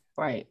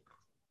 Right.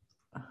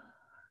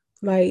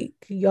 Like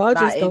y'all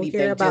just don't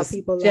care about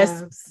people's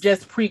lives.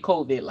 Just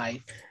pre-COVID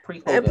life.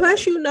 Pre-COVID. And plus,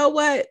 life. You know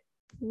what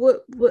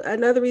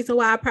another reason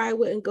why I probably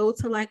wouldn't go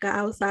to like an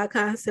outside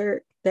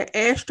concert, the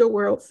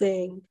Astroworld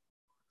thing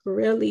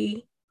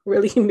really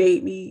making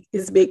me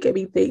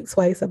think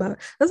twice about it.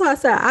 That's why I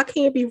said I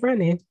can't be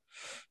running.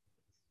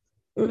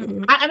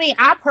 I mean,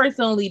 I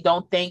personally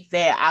don't think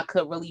that I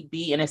could really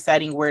be in a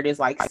setting where there's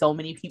like so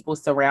many people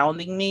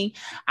surrounding me.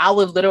 I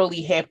would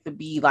literally have to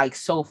be like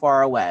so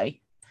far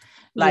away.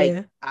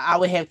 Like I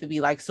would have to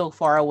be like so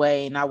far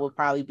away and I would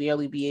probably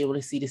barely be able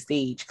to see the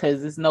stage because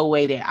there's no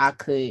way that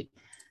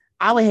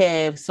I would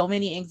have so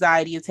many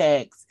anxiety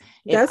attacks.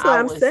 That's what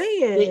I'm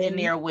saying. Sitting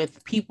there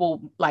with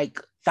people,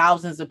 like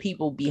thousands of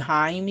people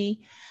behind me.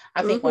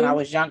 I think when I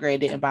was younger, it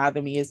didn't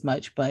bother me as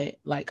much, but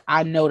like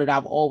I know that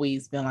I've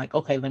always been like,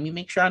 okay, let me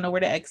make sure I know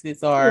where the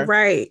exits are.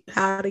 Right.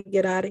 How to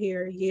get out of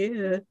here.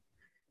 Yeah.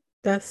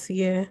 That's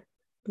I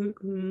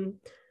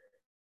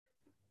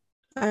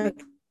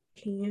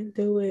can't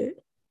do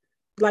it.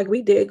 Like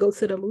we did go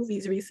to the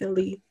movies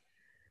recently.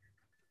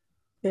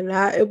 And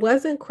it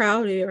wasn't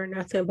crowded or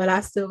nothing, but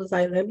I still was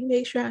like, let me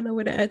make sure I know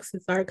where the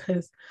exits are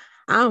because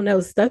I don't know,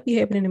 stuff be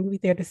happening in the movie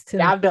theaters too.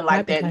 Yeah, I've been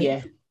like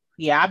that.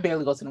 Yeah, I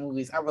barely go to the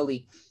movies. I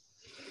really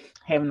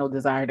have no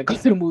desire to go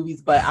to the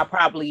movies, but I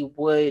probably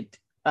would.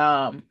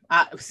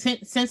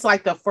 Since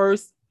like the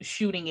first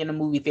shooting in the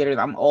movie theaters,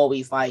 I'm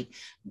always like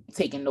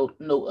taking note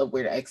of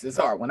where the exits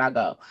are when I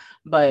go.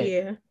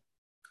 But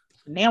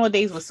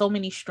nowadays with so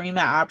many streaming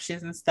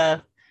options and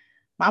stuff,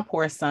 my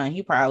poor son,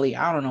 he probably,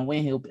 I don't know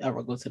when he'll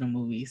ever go to the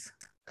movies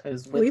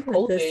because with we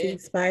went to see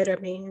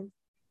Spider-Man.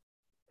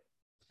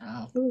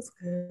 Oh, it was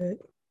good.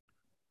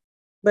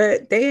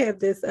 But they have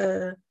this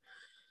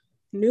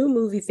new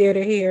movie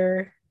theater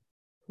here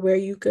where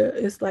you could,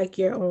 it's like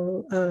your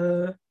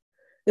own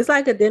it's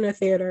like a dinner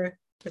theater,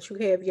 but you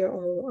have your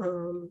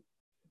own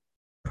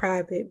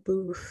private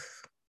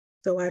booth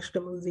to watch the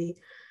movie.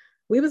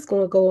 We was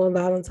going to go on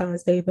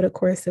Valentine's Day, but of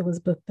course it was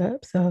booked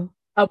up. So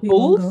a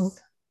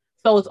booth.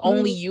 So it's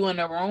only you in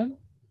the room.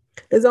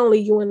 It's only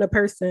you and the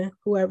person,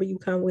 whoever you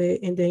come with,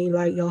 and then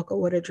y'all go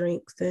order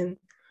drinks, and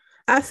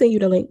I'll send you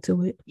the link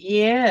to it.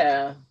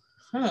 Yeah.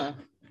 Huh.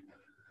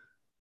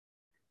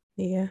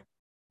 Yeah.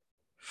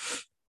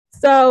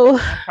 So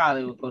I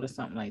probably would go to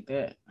something like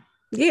that.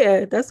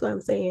 Yeah, that's what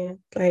I'm saying.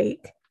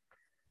 Like,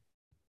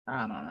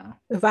 I don't know.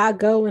 if I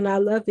go and I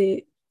love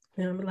it,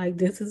 and I'm like,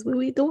 this is what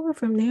we doing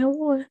from now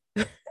on.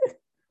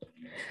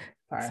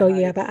 So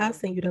yeah, but I'll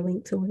send you the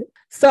link to it.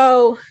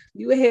 So,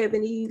 you have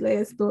any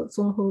last thoughts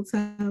on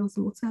hotels,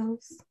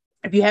 motels?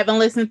 If you haven't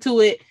listened to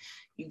it,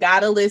 you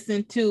gotta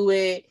listen to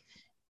it.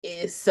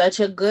 It's such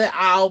a good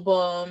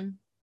album.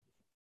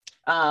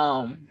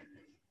 I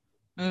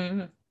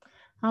don't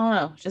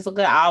know, just a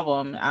good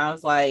album. I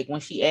was like, when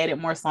she added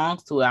more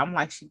songs to it, I'm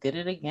like, she did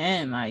it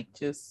again. Like,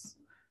 just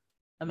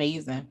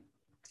amazing.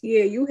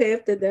 Yeah, you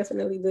have to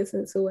definitely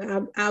listen to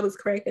it. I was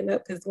cracking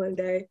up because one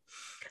day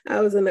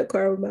I was in the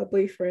car with my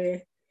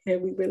boyfriend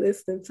and we were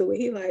listening to it.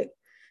 He like,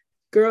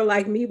 Girl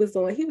Like Me was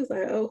on. He was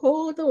like, oh,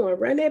 hold on,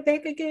 run that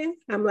back again.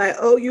 I'm like,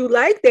 oh, you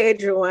like that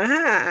joint,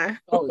 huh?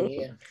 Oh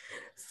yeah.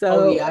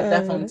 So I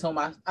definitely told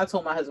my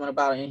husband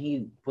about it, and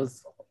he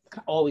was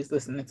always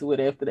listening to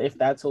it after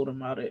I told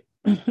him about it.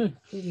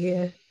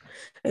 Yeah.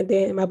 And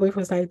then my boyfriend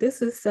was like,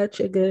 this is such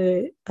a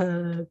good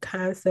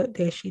concept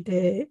that she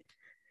did.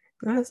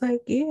 And I was like,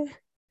 yeah,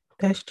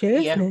 that's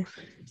Jasmine. Yeah.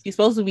 She's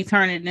supposed to be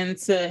turning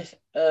into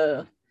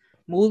a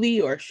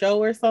movie or show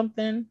or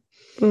something.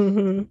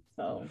 Mm-hmm.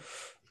 So,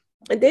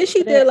 and then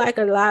she did like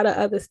a lot of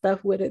other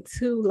stuff with it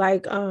too.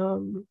 Like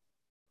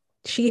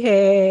she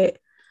had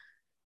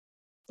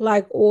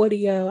like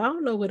audio. I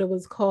don't know what it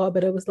was called,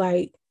 but it was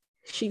like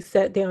she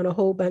sat down a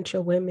whole bunch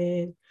of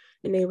women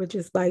and they were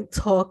just like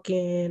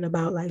talking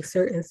about like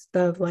certain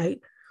stuff,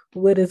 like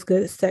what is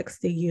good sex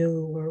to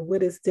you or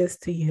what is this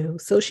to you.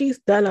 So she's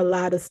done a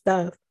lot of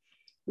stuff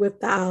with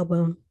the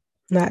album,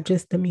 not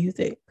just the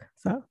music.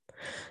 So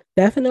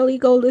definitely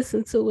go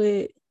listen to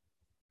it.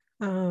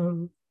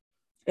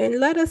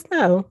 And let us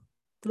know.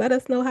 Let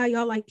us know how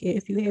y'all like it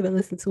if you haven't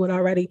listened to it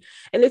already.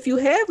 And if you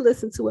have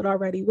listened to it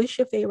already, what's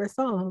your favorite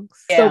songs?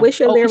 Yeah. So what's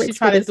your lyrics? We should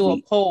try to do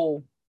a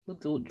poll.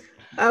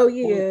 Oh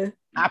yeah.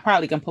 I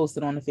probably can post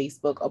it on the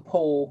Facebook, a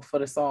poll for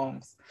the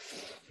songs.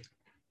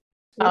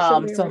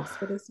 What's your lyrics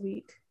for this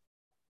week?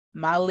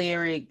 My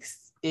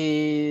lyrics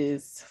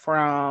is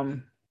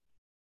from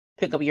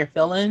Pick Up Your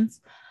Feelings.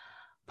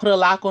 Put a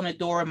lock on the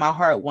door. My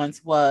heart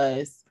once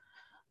was.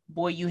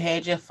 Boy, you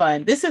had your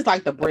fun. This is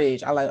like the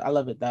bridge. I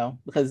love it though,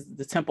 because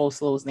the tempo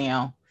slows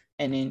down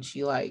and then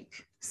she like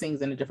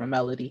sings in a different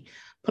melody.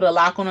 Put a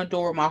lock on the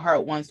door. My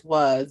heart once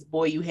was.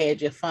 Boy, you had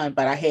your fun,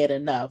 but I had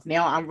enough.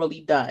 Now I'm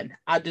really done.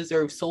 I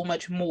deserve so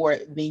much more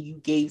than you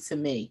gave to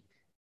me.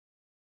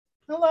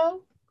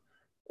 Hello.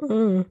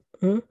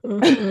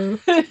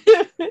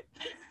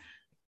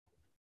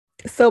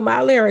 So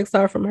my lyrics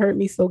are from Hurt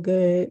Me So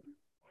Good.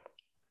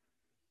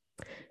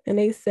 And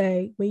they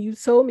say, when you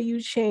told me you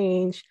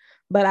changed,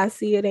 but I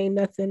see it ain't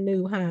nothing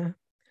new, huh?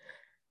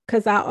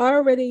 Because I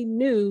already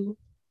know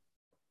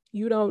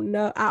you don't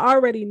know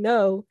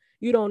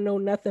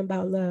nothing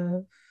about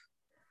love.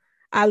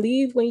 I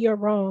leave when you're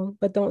wrong,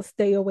 but don't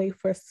stay away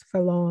for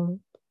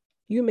long.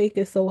 You make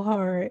it so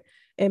hard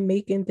and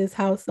making this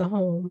house a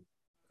home.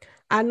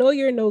 I know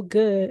you're no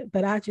good,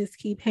 but I just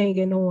keep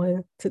hanging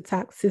on to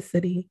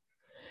toxicity.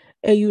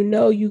 And you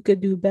know you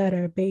could do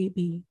better,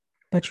 baby,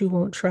 but you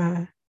won't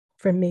try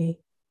for me.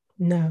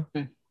 No.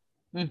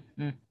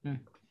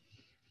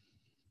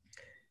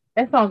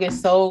 That song is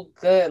so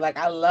good. Like,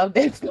 I love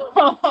that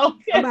song.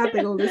 I'm about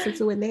to go listen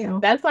to it now.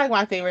 That's like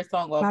my favorite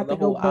song off of the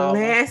whole album.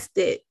 Blast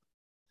it.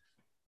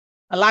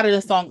 A lot of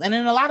the songs, and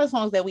then a lot of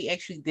songs that we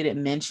actually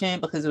didn't mention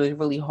because it was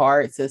really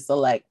hard to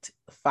select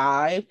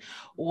 5,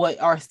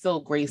 what are still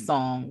great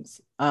songs.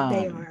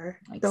 They are.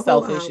 Like the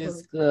Selfish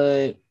is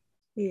good.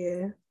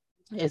 Yeah.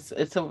 It's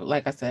a,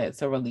 like I said,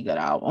 it's a really good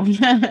album.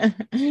 It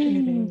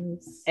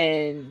is.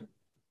 And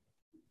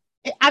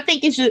I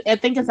think it's an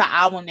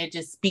album that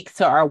just speaks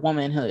to our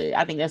womanhood.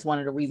 I think that's one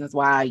of the reasons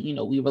why,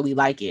 we really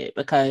like it,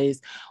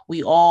 because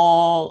we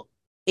all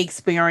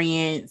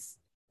experience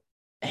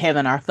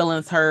having our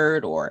feelings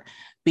hurt or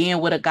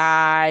being with a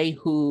guy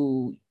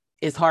who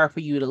is hard for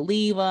you to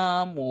leave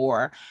him,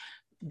 or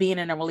being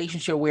in a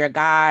relationship where a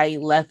guy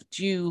left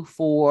you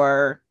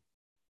for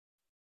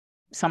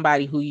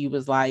somebody who you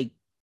was like,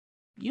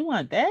 you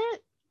want that?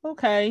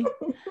 Okay.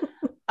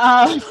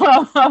 How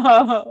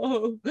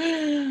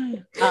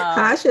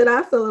should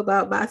I feel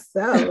about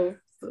myself?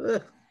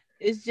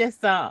 It's just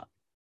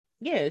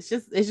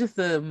it's just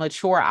a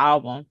mature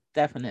album,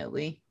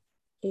 definitely.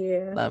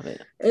 Yeah, love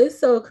it. It's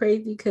so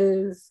crazy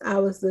because I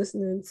was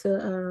listening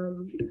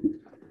to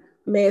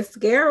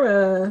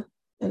Mascara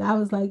and I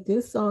was like,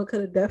 this song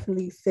could have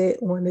definitely fit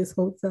on this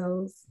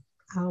Hotels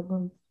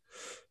album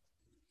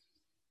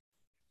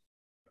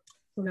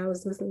when I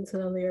was listening to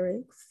the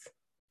lyrics.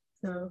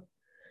 So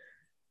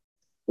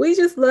we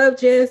just love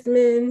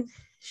Jasmine.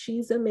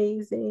 She's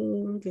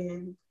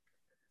amazing,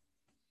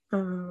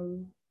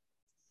 and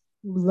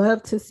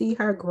love to see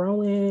her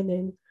growing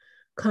and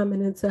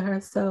coming into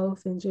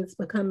herself and just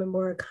becoming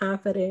more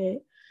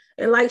confident.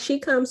 And like she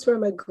comes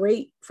from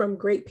great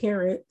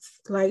parents,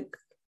 like,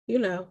 you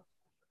know.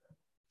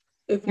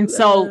 If you, and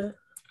so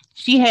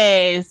she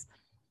has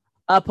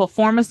a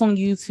performance on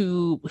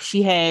YouTube.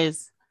 She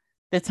has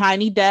the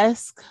Tiny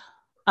Desk.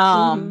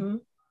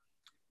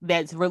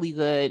 That's really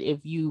good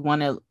if you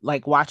want to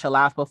like watch a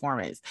live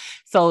performance.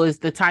 So it's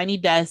the Tiny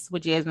Desk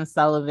with Jasmine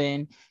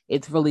Sullivan.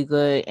 It's really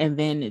good. And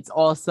then it's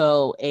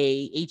also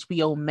a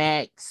HBO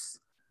Max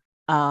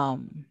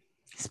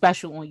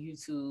special on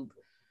YouTube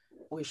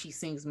where she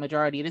sings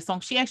majority of the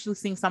songs. She actually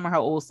sings some of her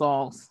old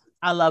songs.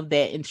 I love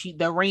that. And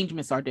the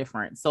arrangements are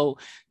different. So,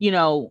 you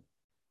know,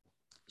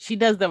 she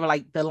does the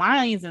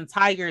lions and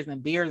tigers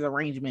and bears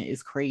arrangement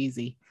is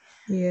crazy.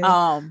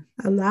 Yeah.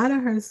 A lot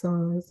of her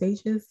songs, they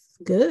just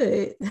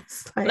good.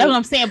 That's what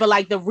I'm saying. But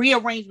like the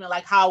rearrangement,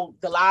 like how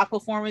the live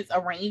performance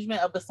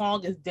arrangement of the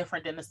song is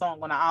different than the song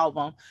on the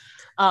album.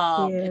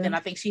 And then I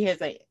think she has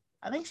an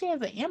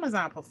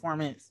Amazon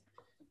performance.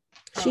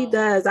 She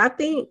does. I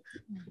think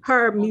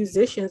her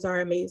musicians are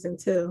amazing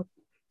too.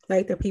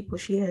 Like the people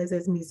she has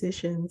as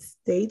musicians,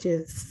 they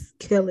just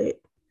kill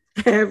it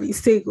every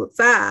single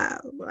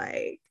time.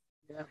 Like,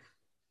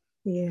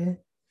 yeah.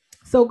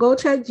 So go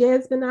check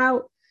Jasmine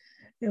out,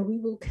 and we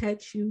will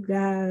catch you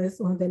guys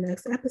on the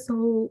next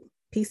episode.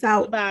 Peace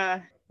out.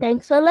 Bye.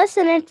 Thanks for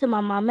listening to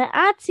my mom and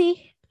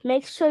auntie.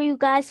 Make sure you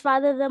guys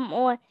follow them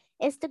on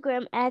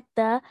Instagram at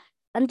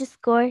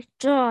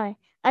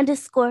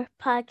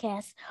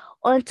 _join_podcast,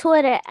 on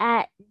Twitter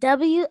at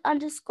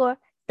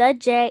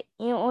W_the_J,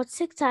 and on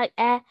TikTok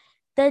at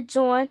the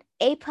Join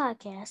a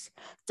Podcast.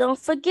 Don't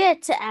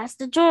forget to ask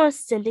the Join,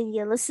 sending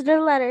your listener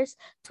letters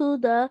to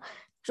the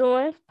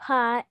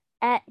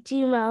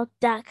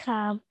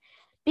joinpod@gmail.com.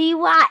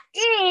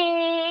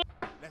 BYE.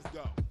 Let's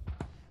go.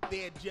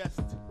 They're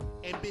just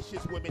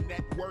ambitious women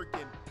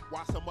networking,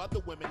 while some other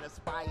women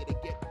aspire to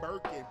get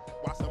Birkin,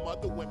 while some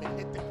other women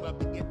hit the club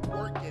to get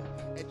twerking.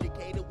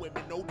 Educated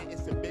women know that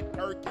it's a bit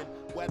irking.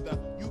 Whether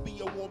you be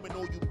a woman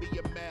or you be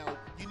a male,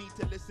 you need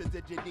to listen to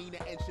Janina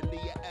and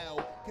Shalia L.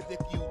 Cause if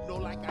you know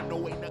like I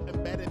know, ain't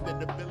nothing better than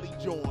the Billy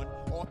John.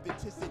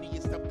 Authenticity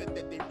is something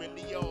that they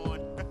really on.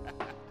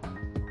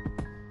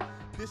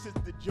 This is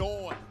the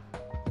John,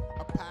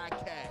 a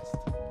podcast.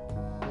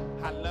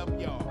 I love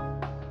y'all.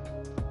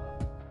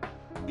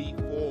 Be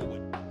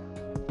forward.